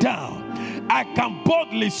written it down, I can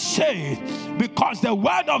boldly say it, because the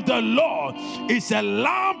word of the Lord is a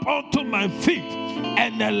lamp unto my feet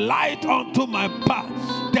and a light unto my path.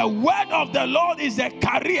 The word of the Lord is a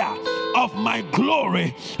carrier of my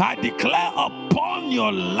glory. I declare upon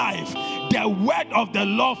your life the word of the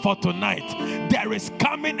Lord for tonight. There is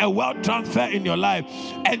coming a wealth transfer in your life,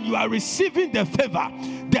 and you are receiving the favor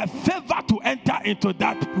to enter into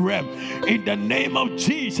that realm. In the name of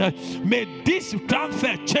Jesus, may this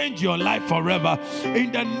transfer change your life forever.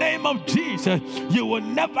 In the name of Jesus, you will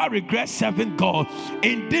never regret serving God.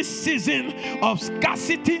 In this season of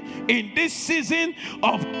scarcity, in this season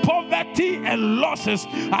of poverty and losses,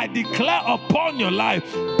 I declare upon your life,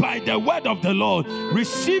 by the word of the Lord,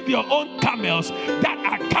 receive your own camels that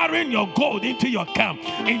are carrying your gold into your camp.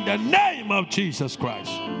 In the name of Jesus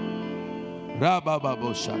Christ.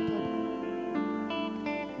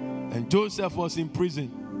 And Joseph was in prison.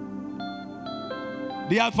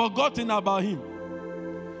 They had forgotten about him.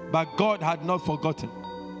 But God had not forgotten.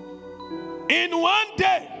 In one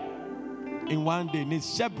day, in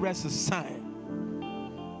Shebre's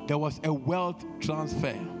sign, there was a wealth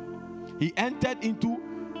transfer. He entered into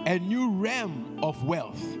a new realm of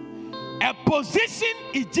wealth, a position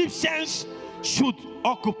Egyptians should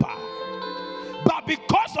occupy. But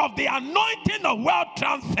because of the anointing of wealth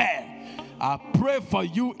transfer, I pray for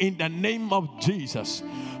you in the name of Jesus.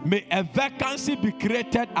 May a vacancy be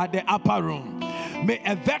created at the upper room. May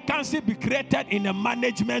a vacancy be created in a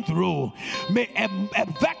management role. May a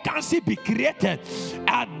vacancy be created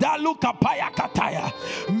at Dalu Kapaya Kataya.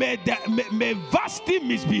 May Vasti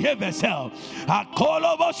misbehave herself.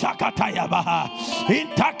 Akolobo Shakataya Baha.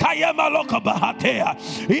 Intakaya Maloka Bahatea.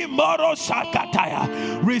 Imoro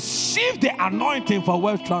Shakataya. Receive the anointing for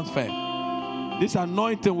wealth transfer. This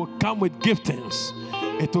anointing will come with giftings.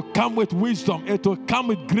 It will come with wisdom. It will come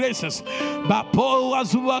with graces. May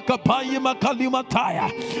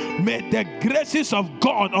the graces of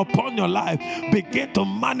God upon your life begin to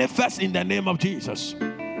manifest in the name of Jesus.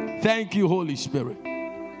 Thank you, Holy Spirit.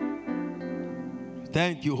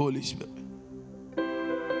 Thank you, Holy Spirit.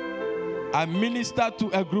 I minister to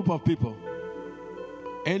a group of people.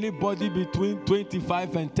 Anybody between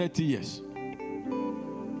 25 and 30 years.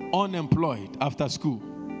 Unemployed after school.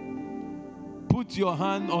 Put your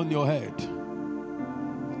hand on your head.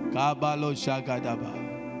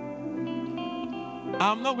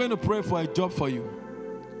 I'm not going to pray for a job for you.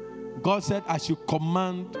 God said I should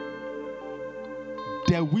command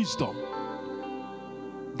the wisdom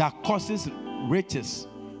that causes riches,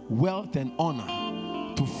 wealth, and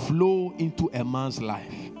honor to flow into a man's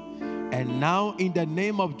life. And now, in the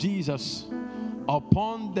name of Jesus,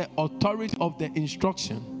 upon the authority of the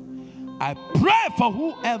instruction, I pray for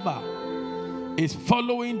whoever is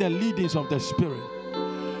following the leadings of the Spirit.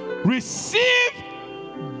 Receive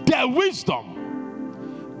the wisdom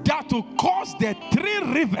that will cause the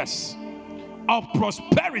 3 rivers of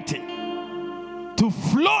prosperity to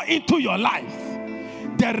flow into your life.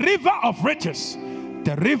 The river of riches,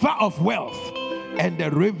 the river of wealth, and the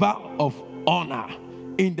river of honor,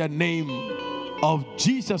 in the name of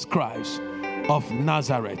Jesus Christ of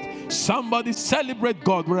Nazareth. Somebody celebrate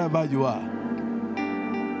God wherever you are.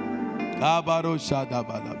 Oh,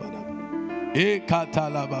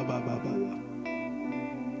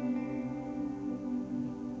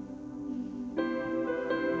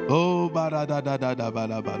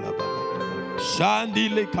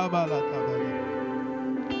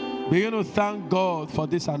 begin to thank God for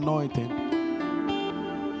this anointing.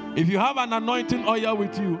 If you have an anointing oil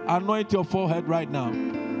with you, anoint your forehead right now.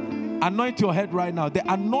 Anoint your head right now. The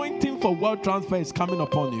anointing for wealth transfer is coming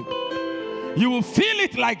upon you. You will feel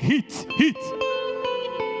it like heat.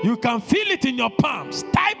 You can feel it in your palms.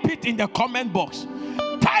 Type it in the comment box.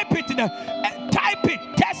 Type it,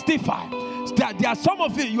 testify. That there are some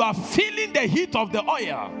of you are feeling the heat of the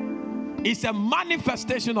oil. It's a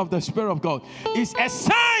manifestation of the Spirit of God. It's a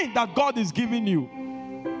sign that God is giving you.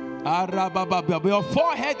 Your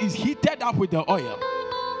forehead is heated up with the oil.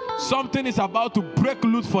 Something is about to break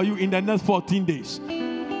loose for you in the next 14 days.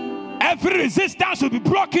 Every resistance will be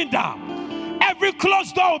broken down. Every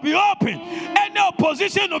closed door will be open. Any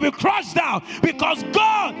opposition will be crushed down. Because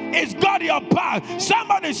God is got your back.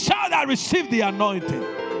 Somebody shout, I receive the anointing.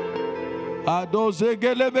 A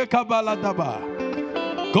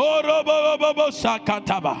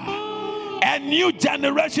new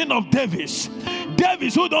generation of Davids.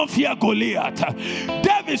 Davids who don't fear Goliath.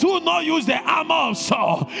 Davids who not use the armor of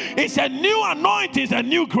Saul. It's a new anointing. It's a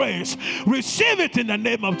new grace. Receive it in the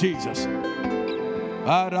name of Jesus.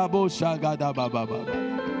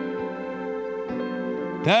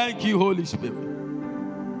 Thank you, Holy Spirit.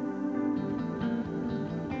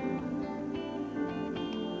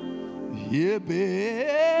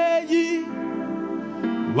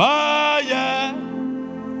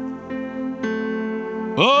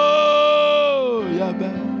 Oh, yeah,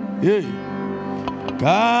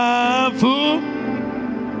 Kafu.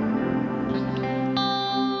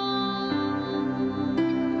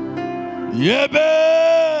 Yebe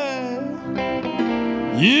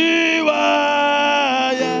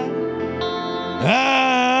Yiwaya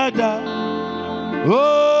Ada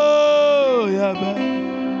Oh Yebe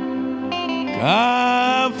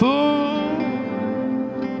Kafu.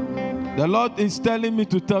 The Lord is telling me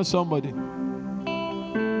to tell somebody,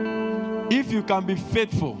 if you can be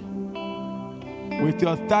faithful with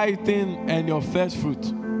your tithing and your first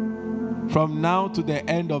fruit from now to the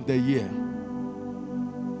end of the year,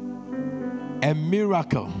 a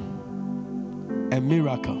miracle.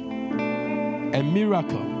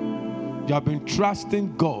 You have been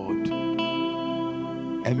trusting God.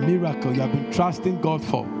 A miracle you have been trusting God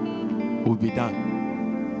for will be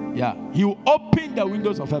done. Yeah, he will open the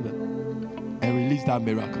windows of heaven and release that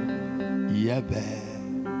miracle. Yeah,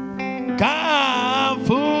 come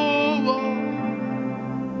forward.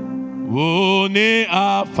 Wone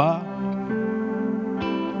Alpha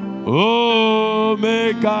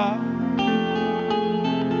Omega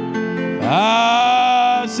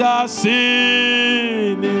Assassini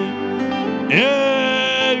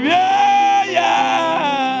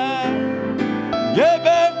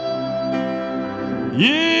Yebe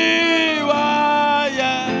Yiwaya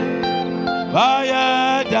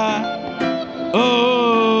Bayada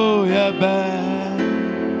Oh Yebe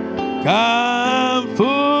Come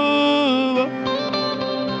forward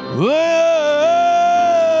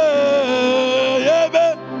Yebe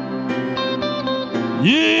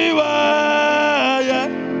Yiwaya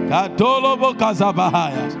Katolobo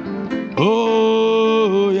Kazabahaya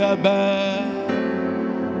Oh Yebe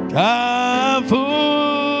Come forward.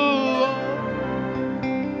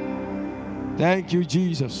 Thank you,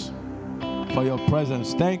 Jesus, for your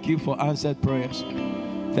presence. Thank you for answered prayers.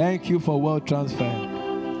 Thank you for wealth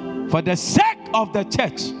transfer. For the sake of the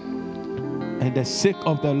church and the sake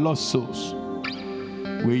of the lost souls,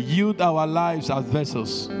 we yield our lives as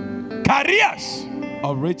vessels, carriers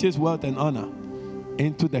of riches, wealth, and honor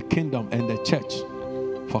into the kingdom and the church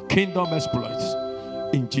for kingdom exploits.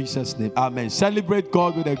 In Jesus' name, amen. Celebrate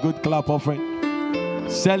God with a good clap offering.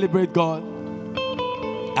 Celebrate God.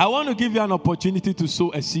 I want to give you an opportunity to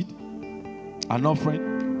sow a seed, an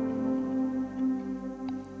offering.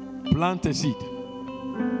 Plant a seed.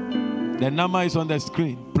 The number is on the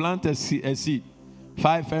screen. Plant a seed.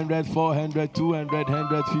 500, 400, 200,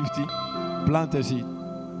 150. Plant a seed.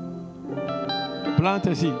 Plant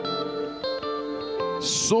a seed.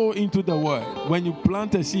 Sow into the word. When you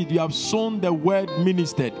plant a seed, you have sown the word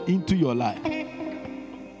ministered into your life.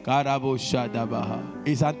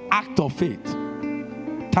 It's an act of faith.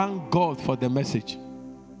 Thank God for the message.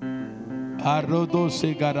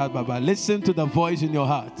 Listen to the voice in your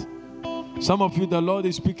heart. Some of you, the Lord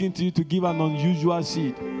is speaking to you to give an unusual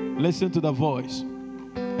seed. Listen to the voice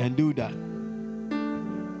and do that.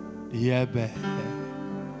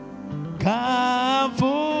 Come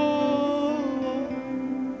forward.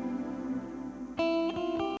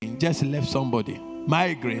 Just left somebody.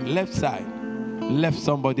 Migraine, left side. Left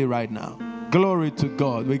somebody right now. Glory to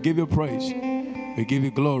God. We give you praise. We give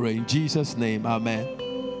you glory in Jesus' name. Amen.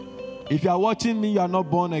 If you are watching me, you are not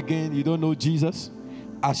born again, you don't know Jesus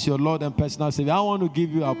as your Lord and personal Savior, I want to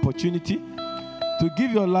give you an opportunity to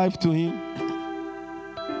give your life to Him.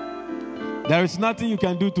 There is nothing you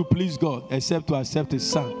can do to please God except to accept His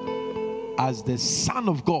Son as the Son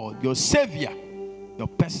of God, your Savior, your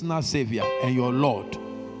personal Savior, and your Lord.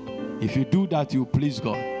 If you do that, you please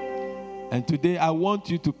God. And today, I want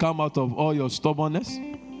you to come out of all your stubbornness.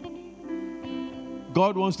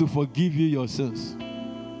 God wants to forgive you your sins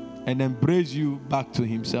and embrace you back to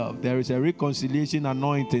Himself. There is a reconciliation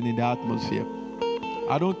anointing in the atmosphere.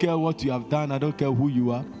 I don't care what you have done. I don't care who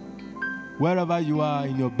you are. Wherever you are,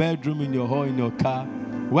 in your bedroom, in your hall, in your car,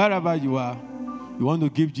 wherever you are, you want to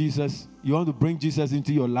give Jesus, you want to bring Jesus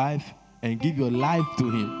into your life and give your life to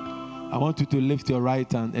Him. I want you to lift your right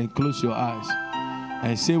hand and close your eyes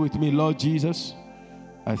and say with me, Lord Jesus,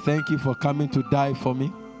 I thank you for coming to die for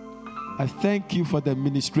me. I thank you for the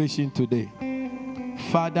ministration today.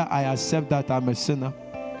 Father, I accept that I'm a sinner.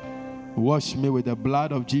 Wash me with the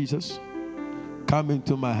blood of Jesus. Come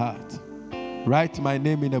into my heart. Write my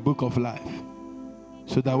name in the book of life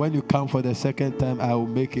so that when you come for the second time, I will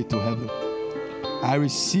make it to heaven. I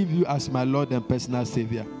receive you as my Lord and personal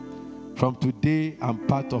Savior. From today, I'm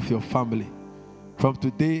part of your family. From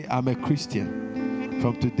today, I'm a Christian.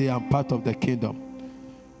 From today, I'm part of the kingdom.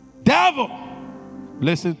 Devil,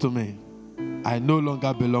 listen to me. I no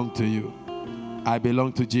longer belong to you. I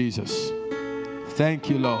belong to Jesus. Thank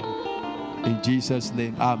you, Lord. In Jesus'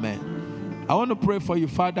 name, amen. I want to pray for you,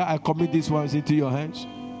 Father. I commit these ones into your hands.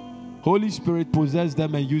 Holy Spirit, possess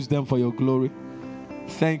them and use them for your glory.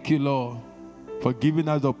 Thank you, Lord, for giving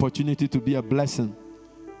us the opportunity to be a blessing.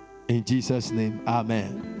 In Jesus' name,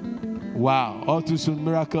 amen. Wow. All too soon,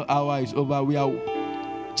 miracle hour is over.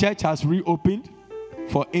 Church has reopened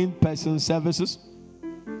for in-person services.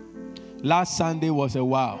 Last Sunday was a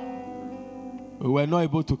wow. We were not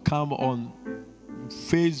able to come on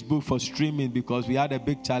Facebook for streaming because we had a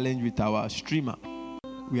big challenge with our streamer.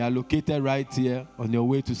 We are located right here on your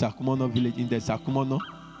way to Sakumono village in the Sakumono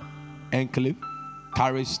Enclave,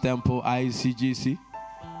 Caris Temple, ICGC.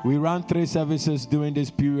 We ran 3 services during this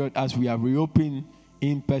period as we have reopened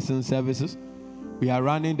in-person services. We are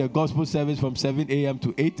running the gospel service from 7 a.m.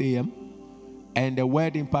 to 8 a.m. and the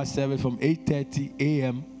word impact service from 8:30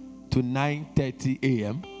 a.m. to 9:30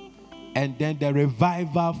 a.m. And then the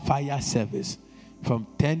revival fire service from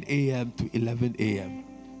 10 a.m. to 11 a.m.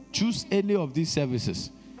 Choose any of these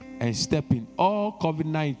services and step in. All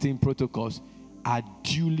COVID-19 protocols are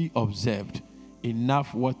duly observed.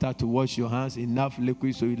 Enough water to wash your hands, enough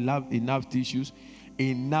liquid, so enough tissues,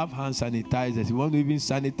 enough hand sanitizers. You want to even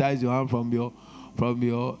sanitize your hand from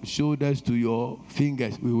your shoulders to your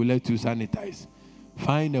fingers, we will let you sanitize.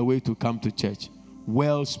 Find a way to come to church.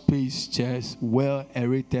 Well-spaced chairs,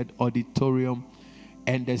 well-aerated auditorium,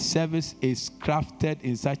 and the service is crafted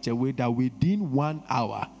in such a way that within 1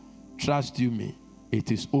 hour, trust you me,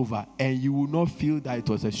 it is over, and you will not feel that it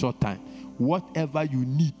was a short time. Whatever you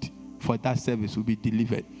need for that service will be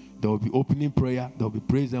delivered. There will be opening prayer, there will be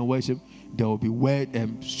praise and worship, there will be word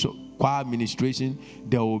and choir ministration,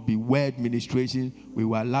 there will be word ministration. We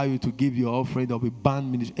will allow you to give your offering. There will be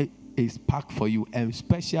band ministration. It's packed for you and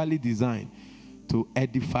specially designed to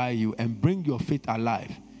edify you and bring your faith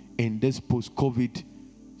alive in this post-COVID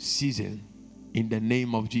season in the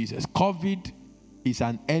name of Jesus. COVID is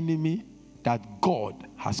an enemy that God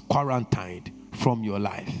has quarantined from your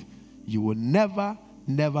life. You will never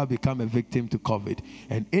become a victim to COVID.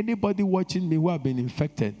 And anybody watching me who have been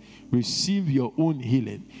infected, receive your own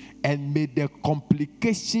healing. And may the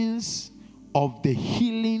complications of the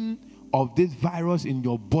healing of this virus in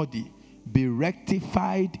your body be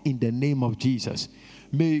rectified in the name of Jesus.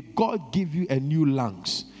 May God give you a new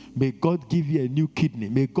lungs. May God give you a new kidney.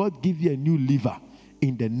 May God give you a new liver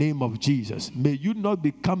in the name of Jesus. May you not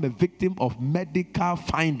become a victim of medical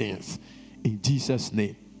findings in Jesus'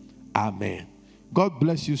 name. Amen. God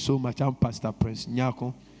bless you so much. I'm Pastor Prince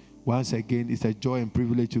Nyako. Once again, it's a joy and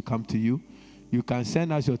privilege to come to you. You can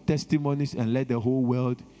send us your testimonies and let the whole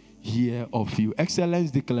world hear of you.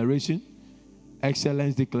 Excellence declaration.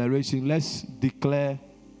 Excellence declaration. Let's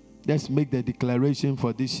make the declaration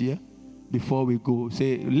for this year before we go.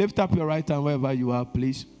 Say, lift up your right hand wherever you are,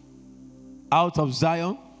 please. Out of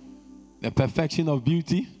Zion, the perfection of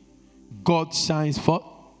beauty, God shines forth.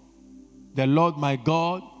 The Lord my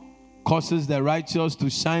God causes the righteous to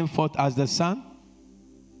shine forth as the sun.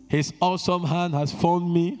 His awesome hand has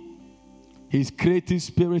formed me. His creative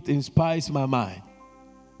spirit inspires my mind.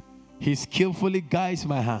 He skillfully guides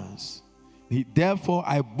my hands. Therefore,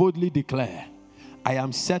 I boldly declare, I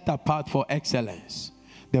am set apart for excellence.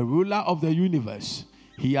 The ruler of the universe,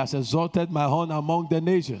 he has exalted my horn among the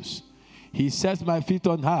nations. He sets my feet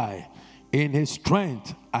on high. In his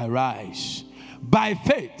strength, I rise. By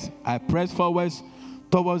faith, I press forward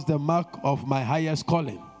towards the mark of my highest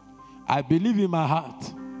calling. I believe in my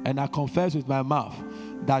heart and I confess with my mouth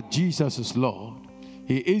that Jesus is Lord.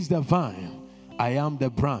 He is the vine, I am the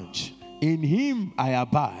branch. In him I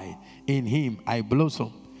abide, in him I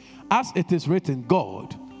blossom. As it is written,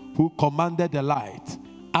 God, who commanded the light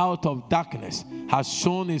out of darkness, has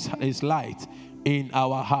shown his light in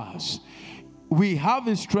our hearts. We have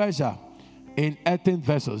his treasure in earthen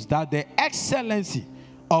vessels, that the excellency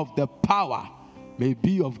of the power may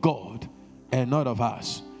be of God and not of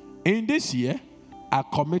us. In this year, I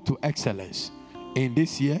commit to excellence. In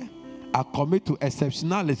this year, I commit to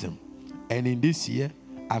exceptionalism. And in this year,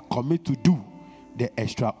 I commit to do the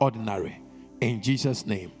extraordinary. In Jesus'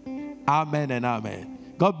 name. Amen and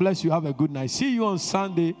amen. God bless you. Have a good night. See you on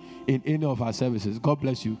Sunday in any of our services. God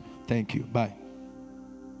bless you. Thank you. Bye.